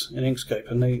images in Inkscape,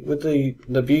 and with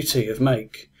the beauty of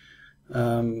Make,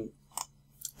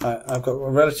 I've got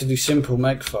a relatively simple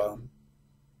Make file,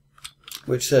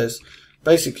 which says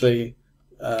basically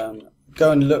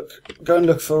go and look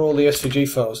for all the SVG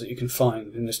files that you can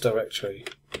find in this directory,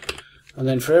 and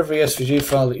then for every SVG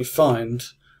file that you find,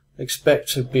 expect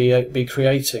to be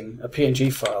creating a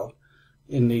PNG file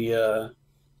in the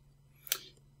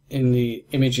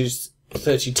images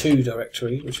 32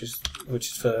 directory, which is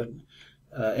for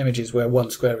images where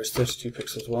one square is 32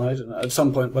 pixels wide, and at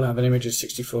some point we'll have an image of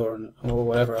 64 or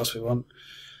whatever else we want.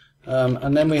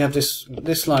 And then we have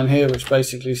this line here, which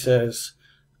basically says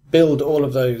build all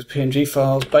of those PNG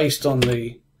files based on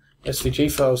the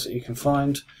SVG files that you can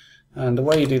find. And the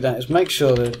way you do that is make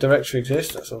sure the directory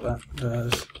exists, that's all that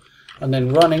does, and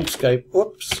then run Inkscape,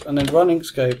 run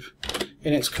Inkscape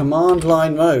in its command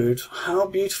line mode. How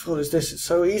beautiful is this? It's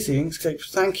so easy, Inkscape,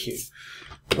 thank you.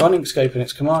 Run Inkscape in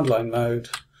its command line mode.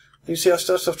 You see, I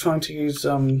started off trying to use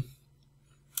the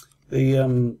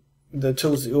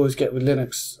tools that you always get with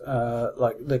Linux,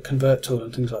 like the convert tool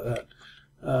and things like that.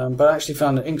 But I actually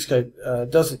found that Inkscape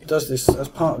does this as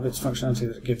part of its functionality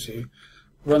that it gives you.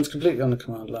 Runs completely on the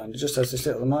command line. It just has this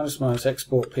little ----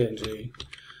 export PNG,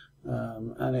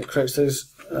 and it creates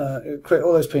those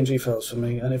all those PNG files for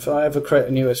me. And if I ever create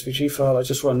a new SVG file, I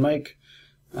just run make,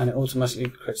 and it automatically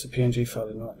creates a PNG file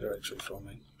in the right directory for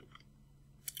me.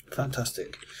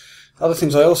 Fantastic. Other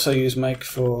things I also use Make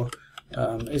for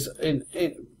is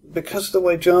because of the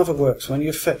way Java works when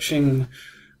you're fetching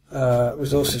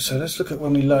resources. So let's look at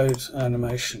when we load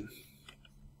animation.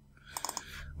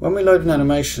 When we load an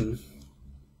animation,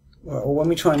 or when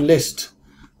we try and list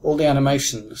all the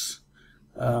animations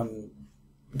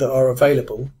that are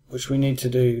available, which we need to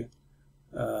do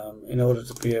in order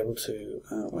to be able to...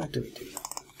 where do we do that?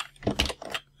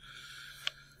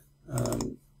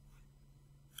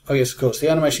 Oh yes, of course, the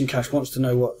animation cache wants to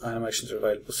know what animations are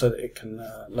available so that it can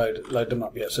load them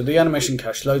up. Yeah, so the animation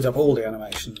cache loads up all the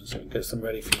animations and gets them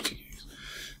ready for you to use.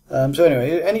 So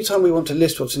anyway, anytime we want to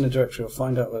list what's in the directory or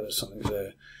find out whether something's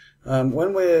there,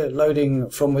 when we're loading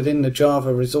from within the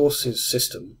Java resources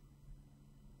system,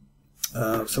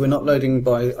 so we're not loading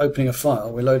by opening a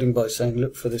file, we're loading by saying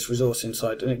look for this resource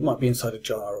inside, and it might be inside a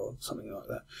jar or something like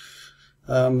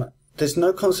that. There's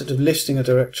no concept of listing a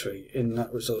directory in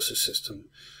that resources system.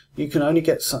 You can only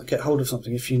get hold of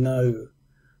something if you know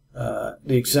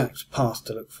the exact path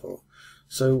to look for.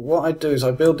 So what I do is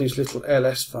I build these little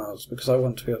ls files because I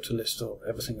want to be able to list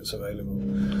everything that's available.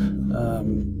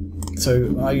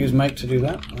 So I use make to do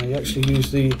that. I actually use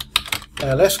the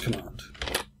ls command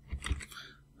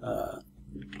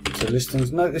to list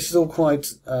things. No, this is all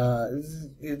quite...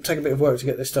 it'll take a bit of work to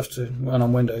get this stuff to run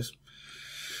on Windows.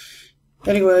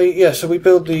 Anyway, yeah, so we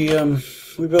build these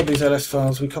ls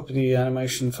files, we copy the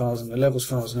animation files and the levels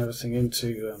files and everything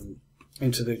into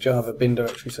the Java bin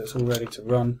directory, so it's all ready to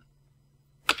run.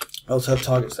 I also have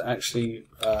targets that actually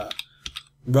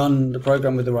run the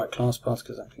program with the right class path,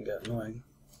 because that can get annoying.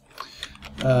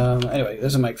 Anyway,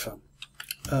 there's a make file.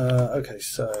 Okay,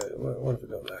 so what have we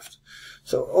got left?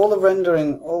 So all the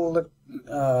rendering, all the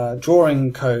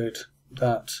drawing code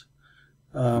that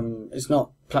is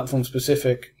not platform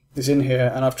specific is in here,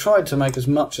 and I've tried to make as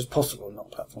much as possible not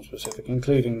platform specific,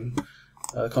 including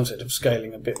the concept of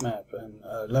scaling a bitmap and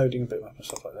loading a bitmap and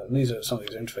stuff like that. And these are some of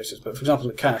these interfaces, but for example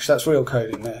the cache, that's real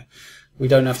code in there. We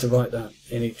don't have to write that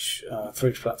in for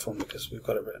each platform because we've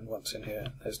got it written once in here.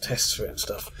 There's tests for it and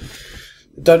stuff.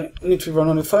 Don't need to be run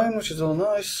on your phone, which is all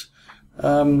nice.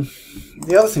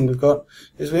 The other thing we've got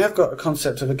is we have got a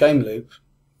concept of a game loop,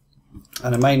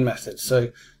 and a main method.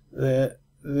 So the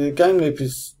game loop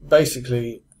is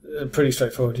basically pretty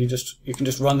straightforward. You can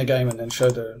just run the game and then show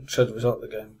the result of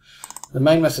the game. The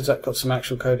main method's got some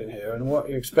actual code in here, and what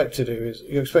you expect to do is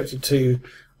you're expected to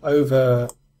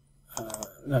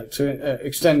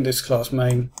extend this class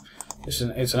main. It's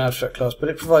an abstract class, but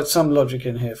it provides some logic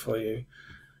in here for you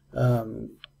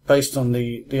based on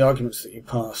the arguments that you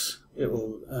pass. It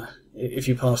will if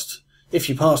you passed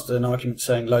an argument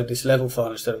saying load this level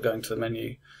file instead of going to the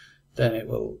menu, then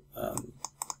it'll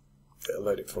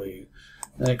load it for you.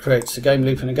 Then it creates a game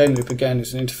loop, and a game loop again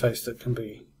is an interface that can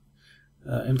be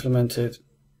implemented,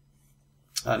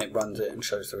 and it runs it and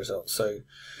shows the results. So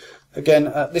again,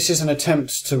 this is an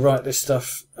attempt to write this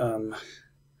stuff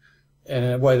in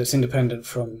a way that's independent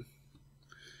from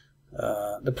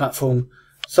the platform.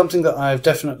 Something that I've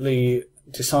definitely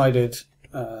decided,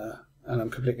 and I'm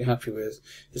completely happy with,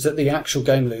 is that the actual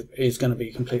game loop is going to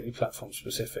be completely platform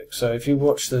specific. So if you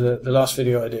watch the last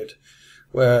video I did,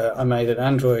 where I made an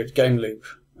Android game loop,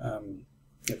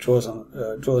 it draws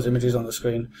images on the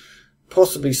screen,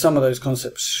 possibly some of those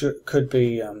concepts could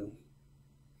be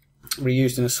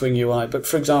reused in a Swing UI, but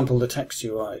for example the text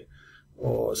UI,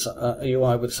 or a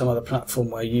UI with some other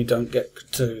platform where you don't get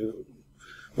to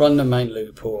run the main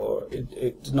loop, or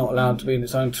it's not allowed to be in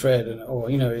its own thread, or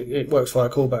it works via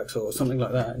callbacks or something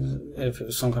like that. If it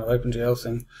was some kind of OpenGL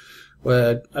thing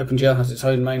where OpenGL has its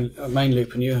own main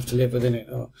loop and you have to live within it,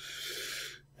 or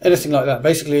anything like that.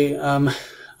 Basically,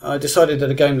 I decided that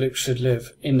a game loop should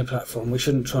live in the platform. We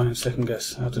shouldn't try and second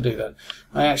guess how to do that.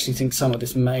 I actually think some of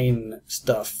this main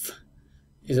stuff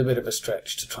is a bit of a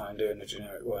stretch to try and do in a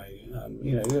generic way.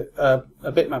 A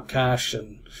bitmap cache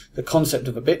and the concept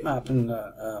of a bitmap and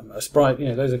a sprite,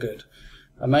 those are good.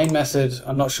 A main method,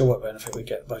 I'm not sure what benefit we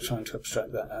get by trying to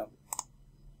abstract that out.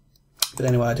 But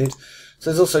anyway, I did. So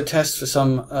there's also tests for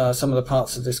some of the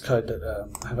parts of this code that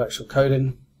have actual code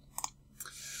in.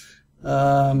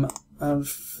 So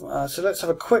let's have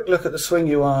a quick look at the Swing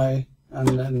UI and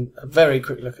then a very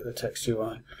quick look at the text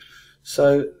UI.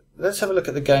 So let's have a look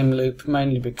at the game loop,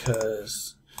 mainly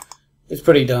because it's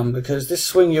pretty dumb, because this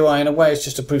Swing UI in a way is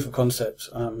just a proof of concept,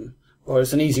 or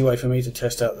it's an easy way for me to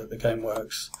test out that the game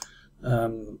works.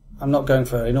 I'm not going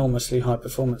for enormously high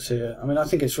performance here. I mean, I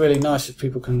think it's really nice if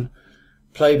people can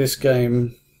play this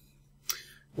game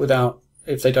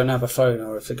if they don't have a phone,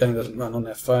 or if the game doesn't run on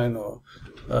their phone, or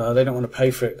they don't want to pay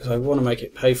for it, because I want to make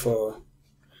it pay for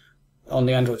on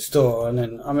the Android store. And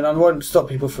then, I won't stop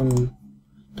people from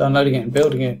downloading it and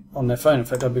building it on their phone. In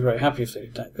fact, I'd be very happy if they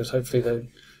did that, because hopefully they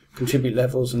contribute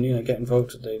levels and get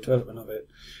involved with the development of it.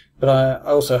 But I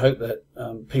also hope that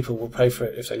people will pay for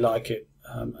it if they like it,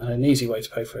 and an easy way to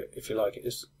pay for it if you like it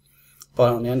is buy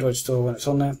it on the Android store when it's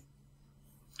on there.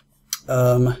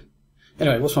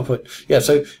 Anyway, what's my point? Yeah,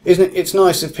 so it's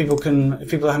nice if people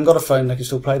haven't got a phone, they can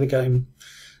still play the game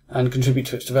and contribute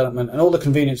to its development, and all the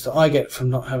convenience that I get from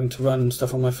not having to run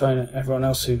stuff on my phone, everyone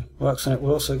else who works on it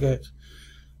will also get.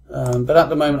 But at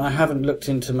the moment, I haven't looked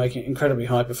into making it incredibly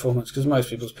high performance, because most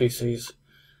people's PCs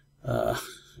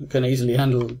can easily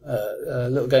handle a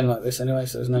little game like this anyway,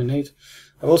 so there's no need.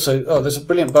 There's a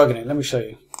brilliant bug in it. Let me show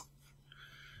you.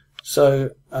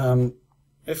 So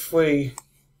if we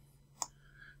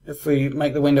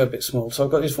make the window a bit small, so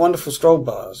I've got these wonderful scroll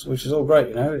bars, which is all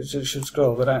great, it should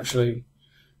scroll, but actually,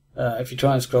 if you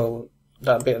try and scroll,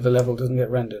 that bit of the level doesn't get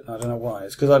rendered. I don't know why.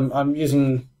 It's because I'm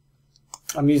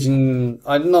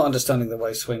not understanding the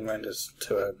way Swing renders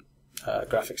to a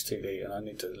graphics 2D, and I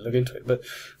need to look into it. But the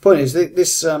point is,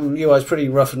 this UI is pretty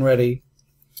rough and ready,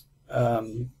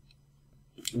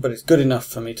 but it's good enough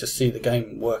for me to see the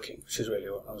game working, which is really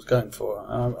what I was going for.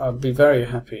 I'd be very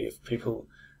happy if people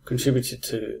contributed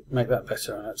to make that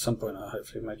better, and at some point I'll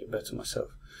hopefully make it better myself.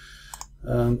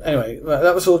 Anyway,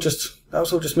 that was all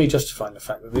just me justifying the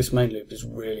fact that this main loop is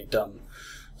really dumb.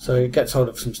 So it gets hold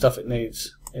of some stuff it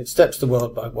needs. It steps the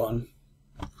world by one,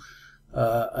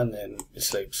 and then it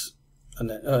sleeps, and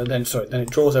then it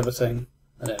draws everything,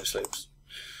 and then it sleeps.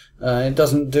 It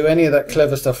doesn't do any of that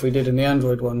clever stuff we did in the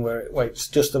Android one, where it waits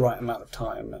just the right amount of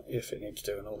time if it needs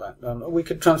to, and all that. We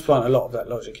could transplant a lot of that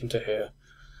logic into here,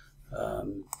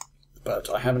 but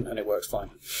I haven't, and it works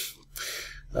fine.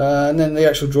 And then the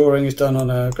actual drawing is done on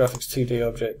a graphics 2D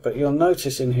object, but you'll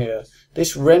notice in here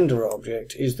this renderer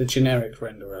object is the generic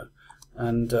renderer,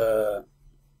 and I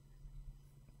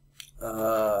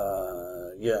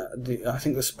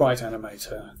think the sprite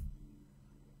animator.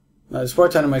 No, the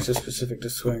sprite animator is specific to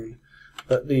Swing,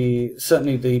 but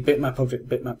certainly the bitmap object,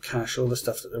 bitmap cache, all the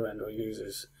stuff that the renderer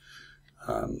uses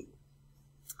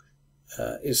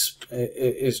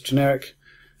is generic.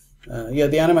 Yeah,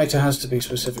 the animator has to be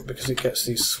specific because it gets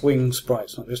these swing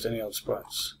sprites, not just any old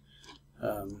sprites.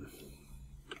 And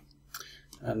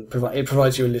it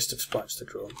provides you a list of sprites to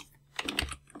draw.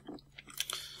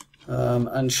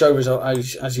 And show result,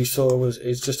 as you saw,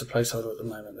 is just a placeholder at the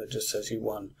moment that just says you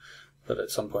won. But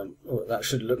at some point, that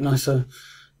should look nicer.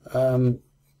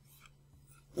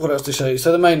 What else to show you?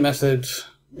 So the main method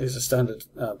is a standard,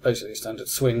 basically a standard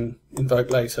swing, invoke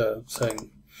later,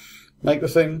 saying make the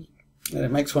thing, and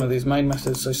it makes one of these main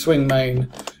methods. So swing main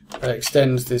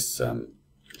extends this. No,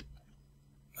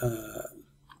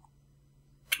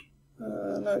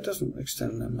 it doesn't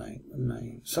extend the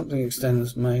main. Something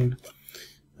extends main.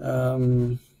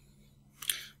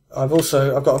 I've got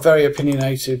a very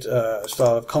opinionated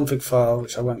style of config file,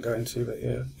 which I won't go into, but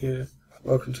you're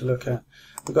welcome to look at.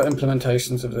 We've got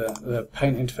implementations of the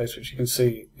paint interface, which you can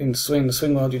see in Swing. The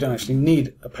Swing world, you don't actually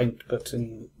need a paint, but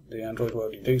in the Android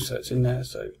world you do, so it's in there.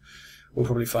 So we'll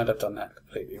probably find I've done that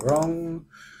completely wrong.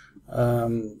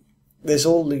 There's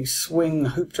all the swing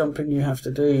hoop jumping you have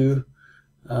to do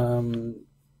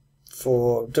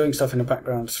for doing stuff in a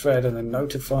background thread and then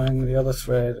notifying the other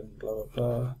thread and blah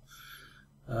blah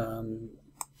blah.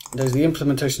 There's the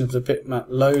implementation of the bitmap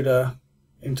loader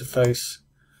interface,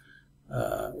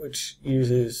 which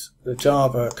uses the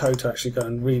Java code to actually go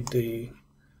and read the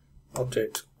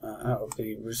object out of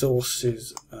the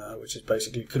resources, which is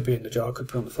basically could be in the jar,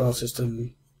 could be on the file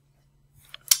system.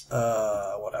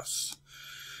 What else?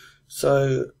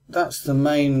 So that's the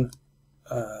main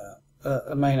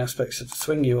aspects of the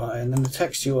Swing UI, and then the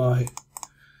text UI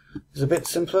is a bit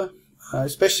simpler,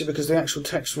 especially because the actual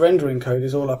text rendering code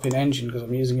is all up in Engine because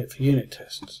I'm using it for unit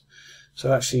tests.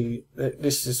 So actually,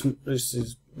 this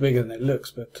is bigger than it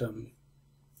looks, but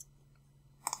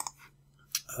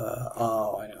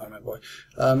I remember why.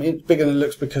 It's bigger than it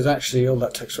looks because actually all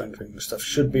that text rendering stuff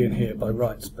should be in here by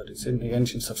rights, but it's in the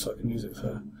Engine stuff, so I can use it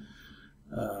for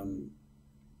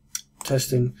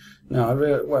testing. Now,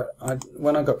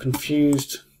 when I got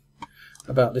confused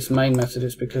about this main method,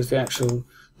 it's because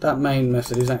that main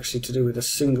method is actually to do with a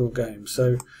single game.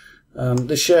 So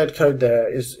the shared code there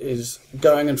is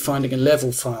going and finding a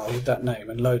level file with that name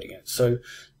and loading it. So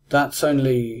that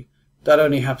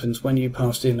only happens when you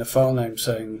passed in a file name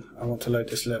saying I want to load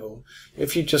this level.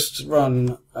 If you just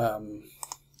run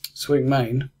swing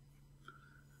main,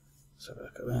 let's have a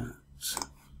look at that.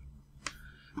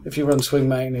 If you run swing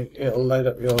main, it'll load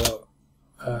up your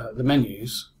the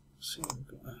menus. Let's see,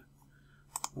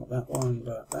 not that one,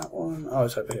 but that one. Oh,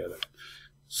 it's over here. Look.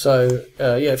 So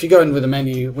yeah, if you go in with a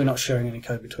menu, we're not sharing any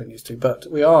code between these two, but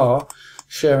we are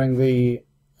sharing the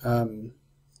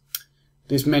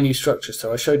this menu structure.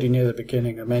 So I showed you near the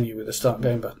beginning a menu with a start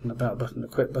game button, about button, a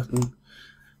quit button.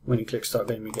 When you click start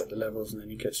game, you get the levels, and then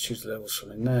you get to choose the levels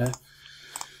from in there.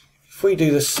 If we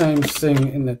do the same thing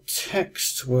in the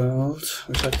text world,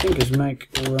 which I think is make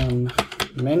run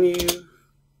menu,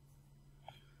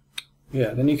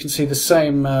 yeah, then you can see the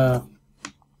same.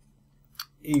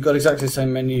 You've got exactly the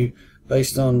same menu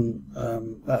based on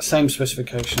that same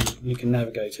specification. You can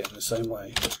navigate it in the same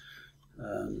way.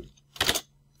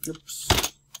 Oops.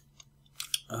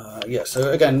 Yeah,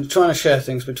 so again, trying to share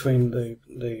things between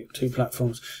the two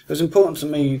platforms. It was important to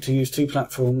me to use two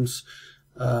platforms.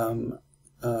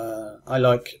 I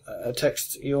like a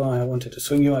text UI. I wanted a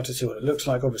Swing UI to see what it looks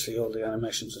like. Obviously, all the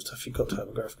animations and stuff, you've got to have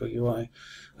a graphical UI.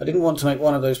 I didn't want to make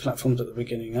one of those platforms at the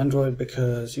beginning, Android,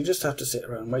 because you just have to sit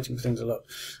around waiting for things a lot.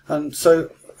 And so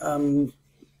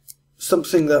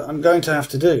something that I'm going to have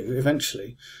to do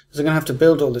eventually is I'm going to have to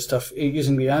build all this stuff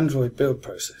using the Android build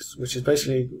process, which is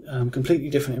basically a completely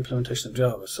different implementation of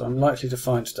Java. So I'm likely to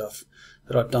find stuff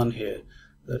that I've done here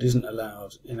that isn't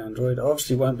allowed in Android. I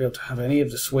obviously won't be able to have any of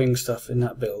the Swing stuff in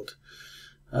that build.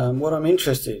 What I'm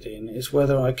interested in is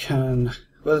whether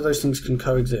those things can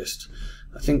coexist.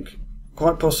 I think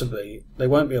quite possibly they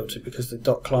won't be able to, because the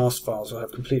 .class files will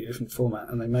have completely different format,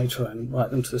 and they may try and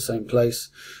write them to the same place.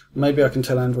 Maybe I can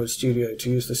tell Android Studio to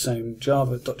use the same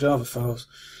 .java files,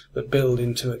 but build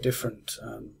into a different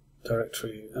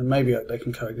directory, and maybe they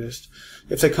can coexist.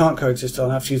 If they can't coexist, I'll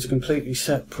have to use a completely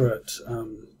separate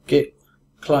Git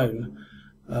clone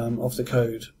of the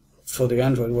code for the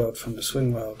Android world from the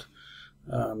Swing world.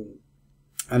 And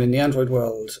in the Android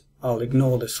world, I'll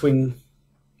ignore the Swing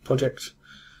project,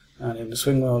 and in the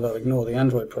Swing world, I'll ignore the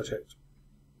Android project.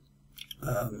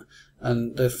 And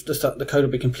the code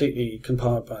will be completely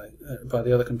compiled by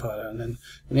the other compiler, and then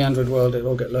in the Android world, it'll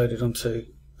all get loaded onto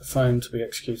the phone to be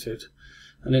executed.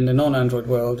 And in the non-Android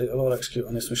world, it'll all execute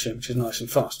on this machine, which is nice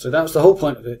and fast. So that was the whole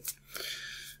point of it.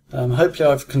 Hopefully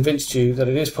I've convinced you that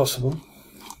it is possible.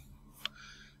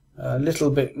 A little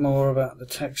bit more about the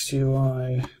text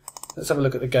UI. let's have a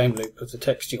look at the game loop of the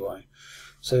text UI.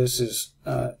 So this is,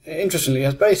 interestingly, it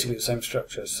has basically the same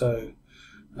structure. So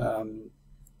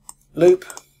loop,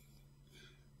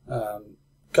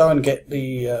 go and get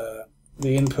the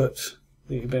input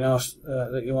that you've been asked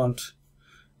that you want.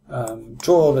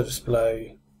 Draw the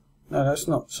display. No, that's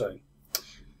not so.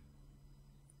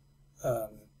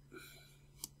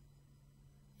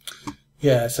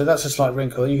 Yeah, so that's a slight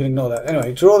wrinkle. You can ignore that.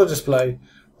 Anyway, draw the display,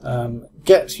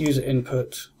 get user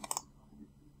input,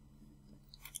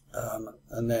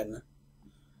 and then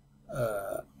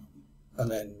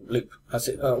loop. That's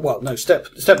it. Well, no, step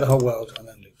the whole world and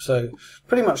then loop. So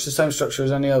pretty much the same structure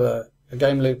as any other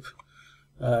game loop,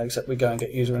 except we go and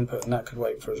get user input, and that could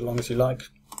wait for as long as you like.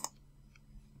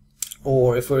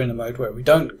 Or if we're in a mode where we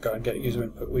don't go and get user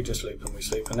input, we just loop and we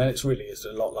sleep, and then it really is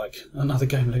a lot like another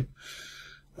game loop.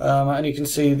 And you can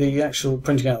see the actual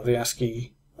printing out of the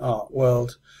ASCII art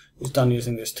world is done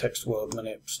using this text world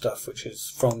manip stuff, which is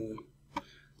from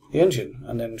the engine,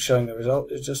 and then showing the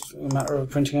result is just a matter of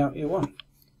printing out you want.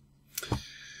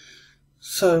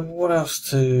 So what else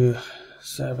to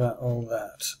say about all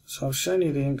that? So I've shown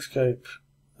you the Inkscape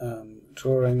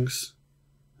drawings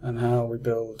and how we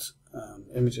build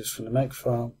images from the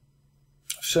makefile.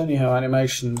 I've shown you how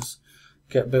animations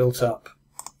get built up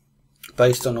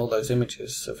based on all those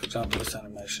images. So for example, this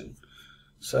animation.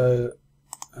 So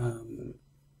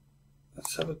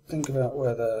let's have a think about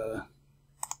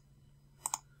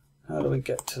how do we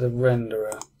get to the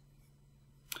renderer?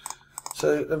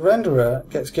 So the renderer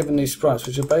gets given these sprites,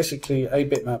 which are basically a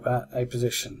bitmap at a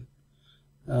position.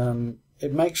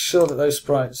 It makes sure that those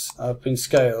sprites have been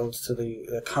scaled to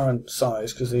the current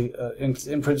size, because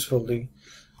in principle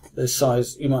the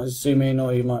size, you might zoom in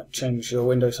or you might change your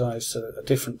window size so that a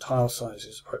different tile size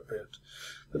is appropriate.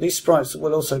 But these sprites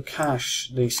will also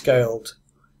cache the scaled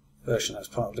version as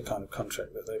part of the kind of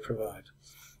contract that they provide.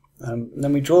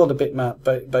 Then we draw the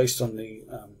bitmap based on the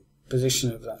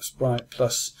position of that sprite,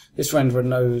 plus this renderer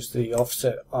knows the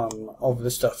offset of the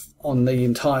stuff on the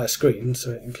entire screen, so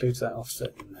it includes that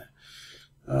offset in there.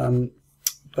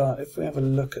 But if we have a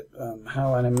look at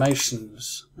how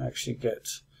animations actually get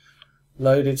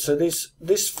loaded, so this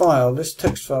text file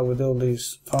with all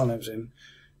these file names in,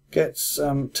 gets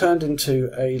turned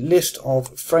into a list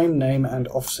of frame name and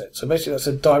offset. So basically that's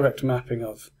a direct mapping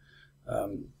of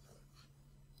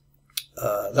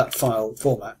that file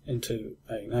format into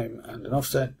a name and an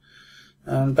offset.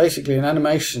 And basically an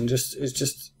animation is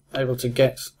just able to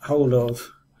get hold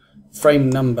of frame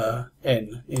number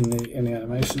n in the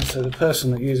animation. So the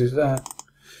person that uses that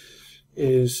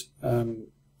is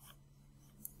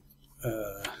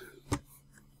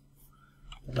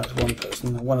that's one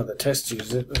person. One of the tests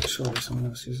uses it, but surely someone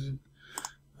else uses it.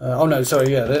 Oh no,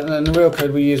 sorry, yeah. In the real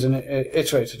code we use an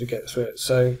iterator to get through it.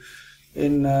 So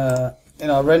in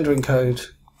our rendering code,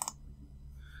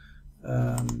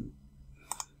 so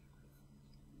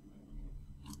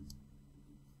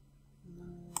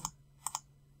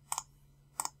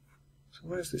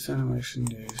where's this animation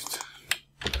used?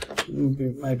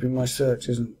 Maybe my search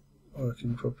isn't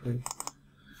working properly.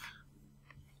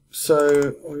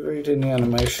 So we read in the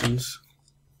animations.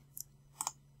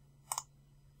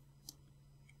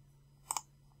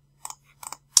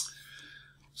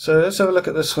 So let's have a look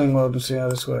at the swing world and see how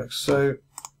this works. So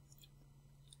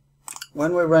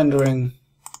when we're rendering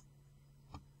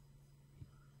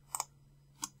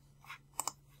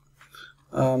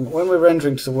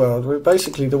to the world, we're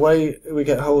basically, the way we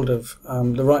get hold of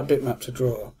the right bitmap to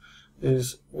draw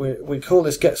is we call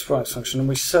this getSprites function, and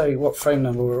we say what frame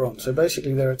number we're on. So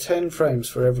basically there are 10 frames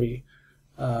for every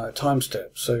time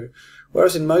step. So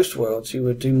whereas in most worlds you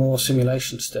would do more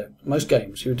simulation steps, most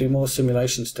games you would do more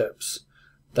simulation steps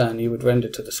than you would render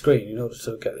to the screen in order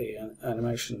to get the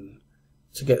animation,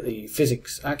 to get the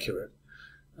physics accurate.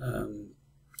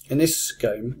 In this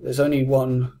game there's only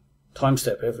one time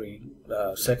step every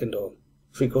second or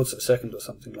 3/4 of a second or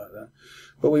something like that.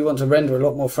 But we want to render a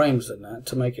lot more frames than that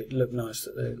to make it look nice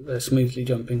that they're smoothly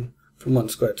jumping from one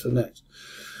square to the next.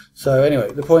 So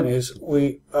anyway, the point is,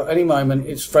 at any moment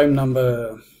it's frame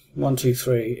number 1, 2,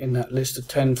 3 in that list of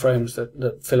 10 frames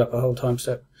that fill up a whole time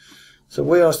step. So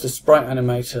we ask the sprite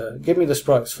animator, give me the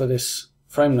sprites for this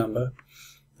frame number,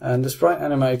 and the sprite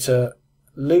animator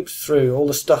loops through all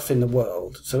the stuff in the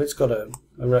world. So it's got a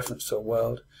reference to a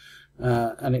world,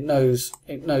 and it knows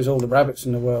all the rabbits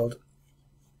in the world,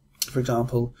 for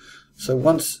example. So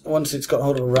once it's got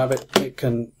hold of a rabbit, it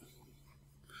can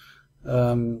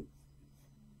and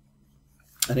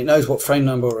it knows what frame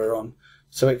number we're on,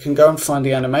 so it can go and find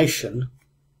the animation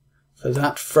for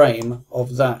that frame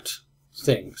of that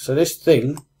thing. So this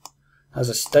thing has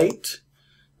a state,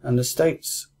 and the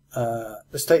state's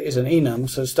the state is an enum,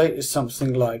 so state is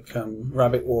something like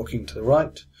rabbit walking to the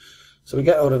right. So we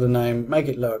get hold of the name, make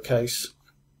it lowercase.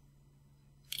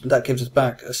 That gives us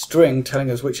back a string telling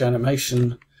us which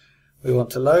animation we want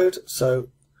to load. So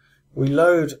we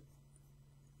load,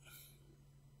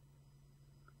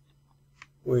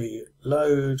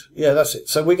 yeah, that's it.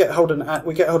 So we get hold of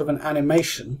an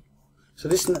animation. So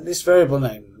this variable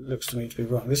name looks to me to be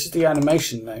wrong. This is the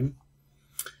animation name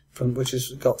which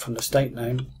is got from the state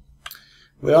name.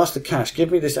 We ask the cache,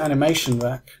 give me this animation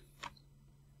back.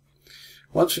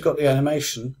 Once we've got the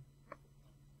animation,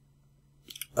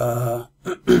 that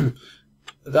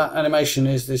animation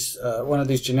is this one of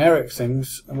these generic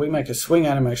things, and we make a swing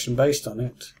animation based on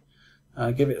it.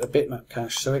 Give it a bitmap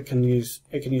cache, so it can use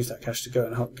that cache to go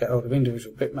and get hold of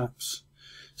individual bitmaps.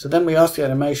 So then we ask the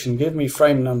animation, give me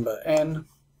frame number n.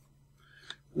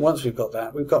 Once we've got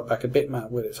that, we've got back a bitmap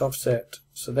with its offset.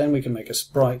 So then we can make a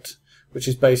sprite, which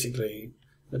is basically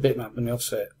the bitmap and the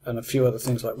offset, and a few other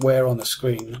things like where on the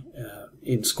screen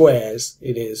in squares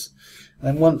it is.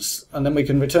 And then we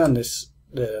can return this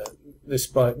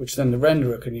sprite, which then the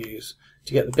renderer can use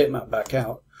to get the bitmap back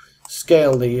out,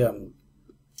 scale the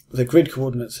grid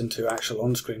coordinates into actual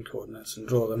on-screen coordinates, and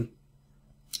draw them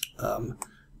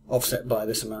offset by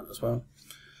this amount as well.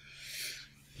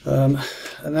 And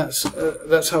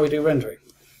that's how we do rendering.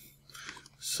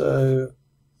 So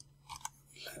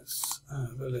let's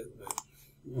have a little bit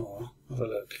more of a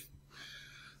look.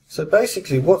 So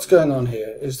basically what's going on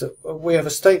here is that we have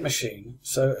a state machine.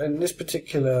 So in this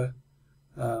particular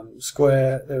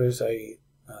square there is a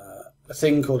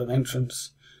thing called an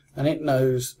entrance, and it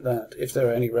knows that if there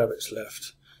are any rabbits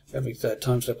left every third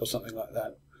time step or something like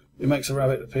that, it makes a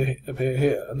rabbit appear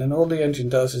here. And then all the engine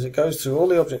does is it goes through all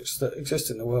the objects that exist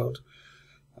in the world,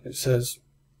 and it says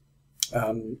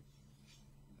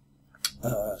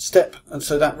step, and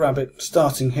so that rabbit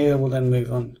starting here will then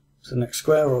move on to the next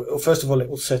square, or first of all it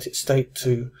will set its state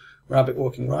to rabbit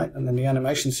walking right, and then the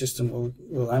animation system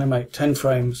will animate 10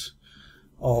 frames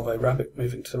of a rabbit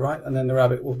moving to the right, and then the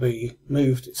rabbit will be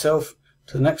moved itself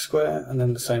to the next square, and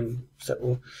then the same step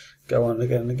will go on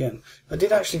again and again. I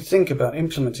did actually think about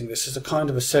implementing this as a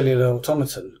kind of a cellular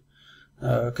automaton,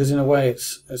 because in a way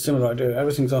it's a similar idea.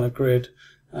 Everything's on a grid,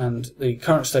 and the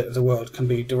current state of the world can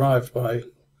be derived by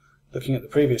looking at the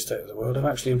previous state of the world. I've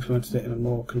actually implemented it in a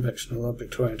more conventional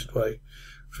object-oriented way,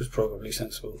 which was probably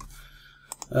sensible.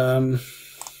 But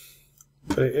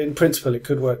in principle it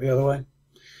could work the other way.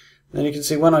 Then you can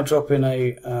see when I drop in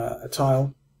a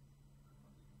tile,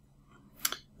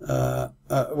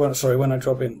 when I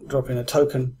drop in a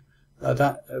token,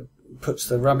 that puts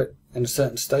the rabbit in a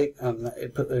certain state, and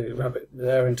it put the rabbit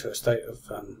there into a state of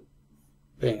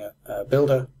being a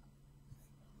builder.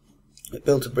 It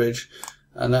built a bridge,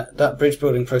 and that bridge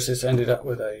building process ended up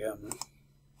with a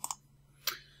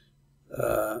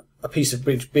piece of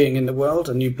bridge being in the world,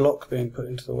 a new block being put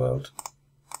into the world,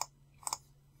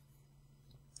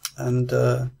 and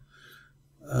the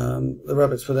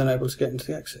rabbits were then able to get into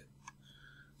the exit.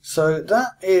 So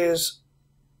that is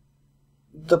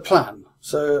the plan.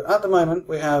 So at the moment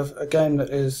we have a game that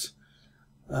is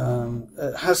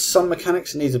it has some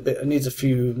mechanics. It needs a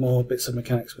few more bits of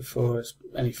mechanics before it's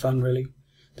any fun, really.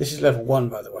 This is level 1,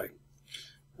 by the way,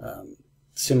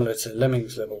 similar to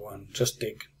Lemmings level 1, Just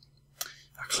Dig,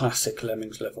 a classic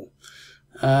Lemmings level.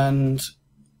 And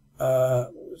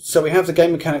so we have the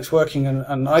game mechanics working,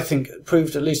 and I think it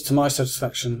proved, at least to my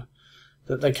satisfaction,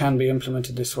 that they can be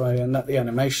implemented this way, and that the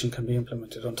animation can be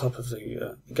implemented on top of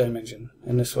the game engine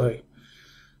in this way.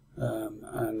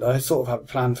 And I sort of have a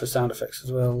plan for sound effects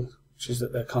as well, which is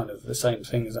that they're kind of the same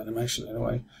thing as animation in a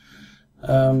way.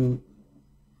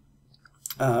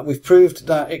 We've proved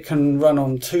that it can run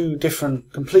on 2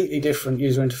 completely different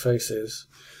user interfaces,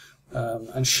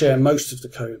 and share most of the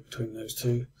code between those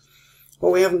 2.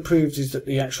 What we haven't proved is that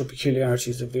the actual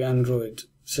peculiarities of the Android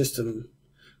system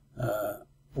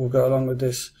will go along with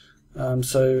this.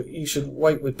 So you should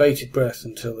wait with bated breath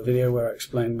until the video where I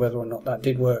explain whether or not that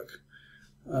did work.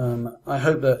 I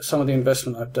hope that some of the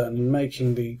investment I've done in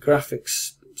making the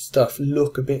graphics stuff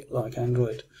look a bit like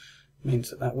Android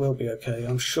means that will be okay.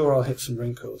 I'm sure I'll hit some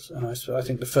wrinkles, and I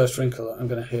think the first wrinkle that I'm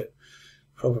going to hit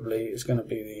probably is going to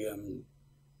be the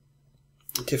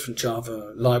different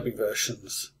Java library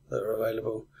versions that are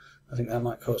available. I think that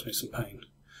might cause me some pain.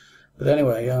 But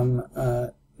anyway,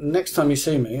 next time you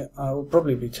see me, I will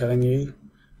probably be telling you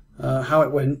how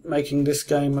it went making this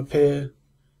game appear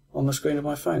on the screen of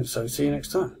my phone. So see you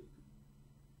next time.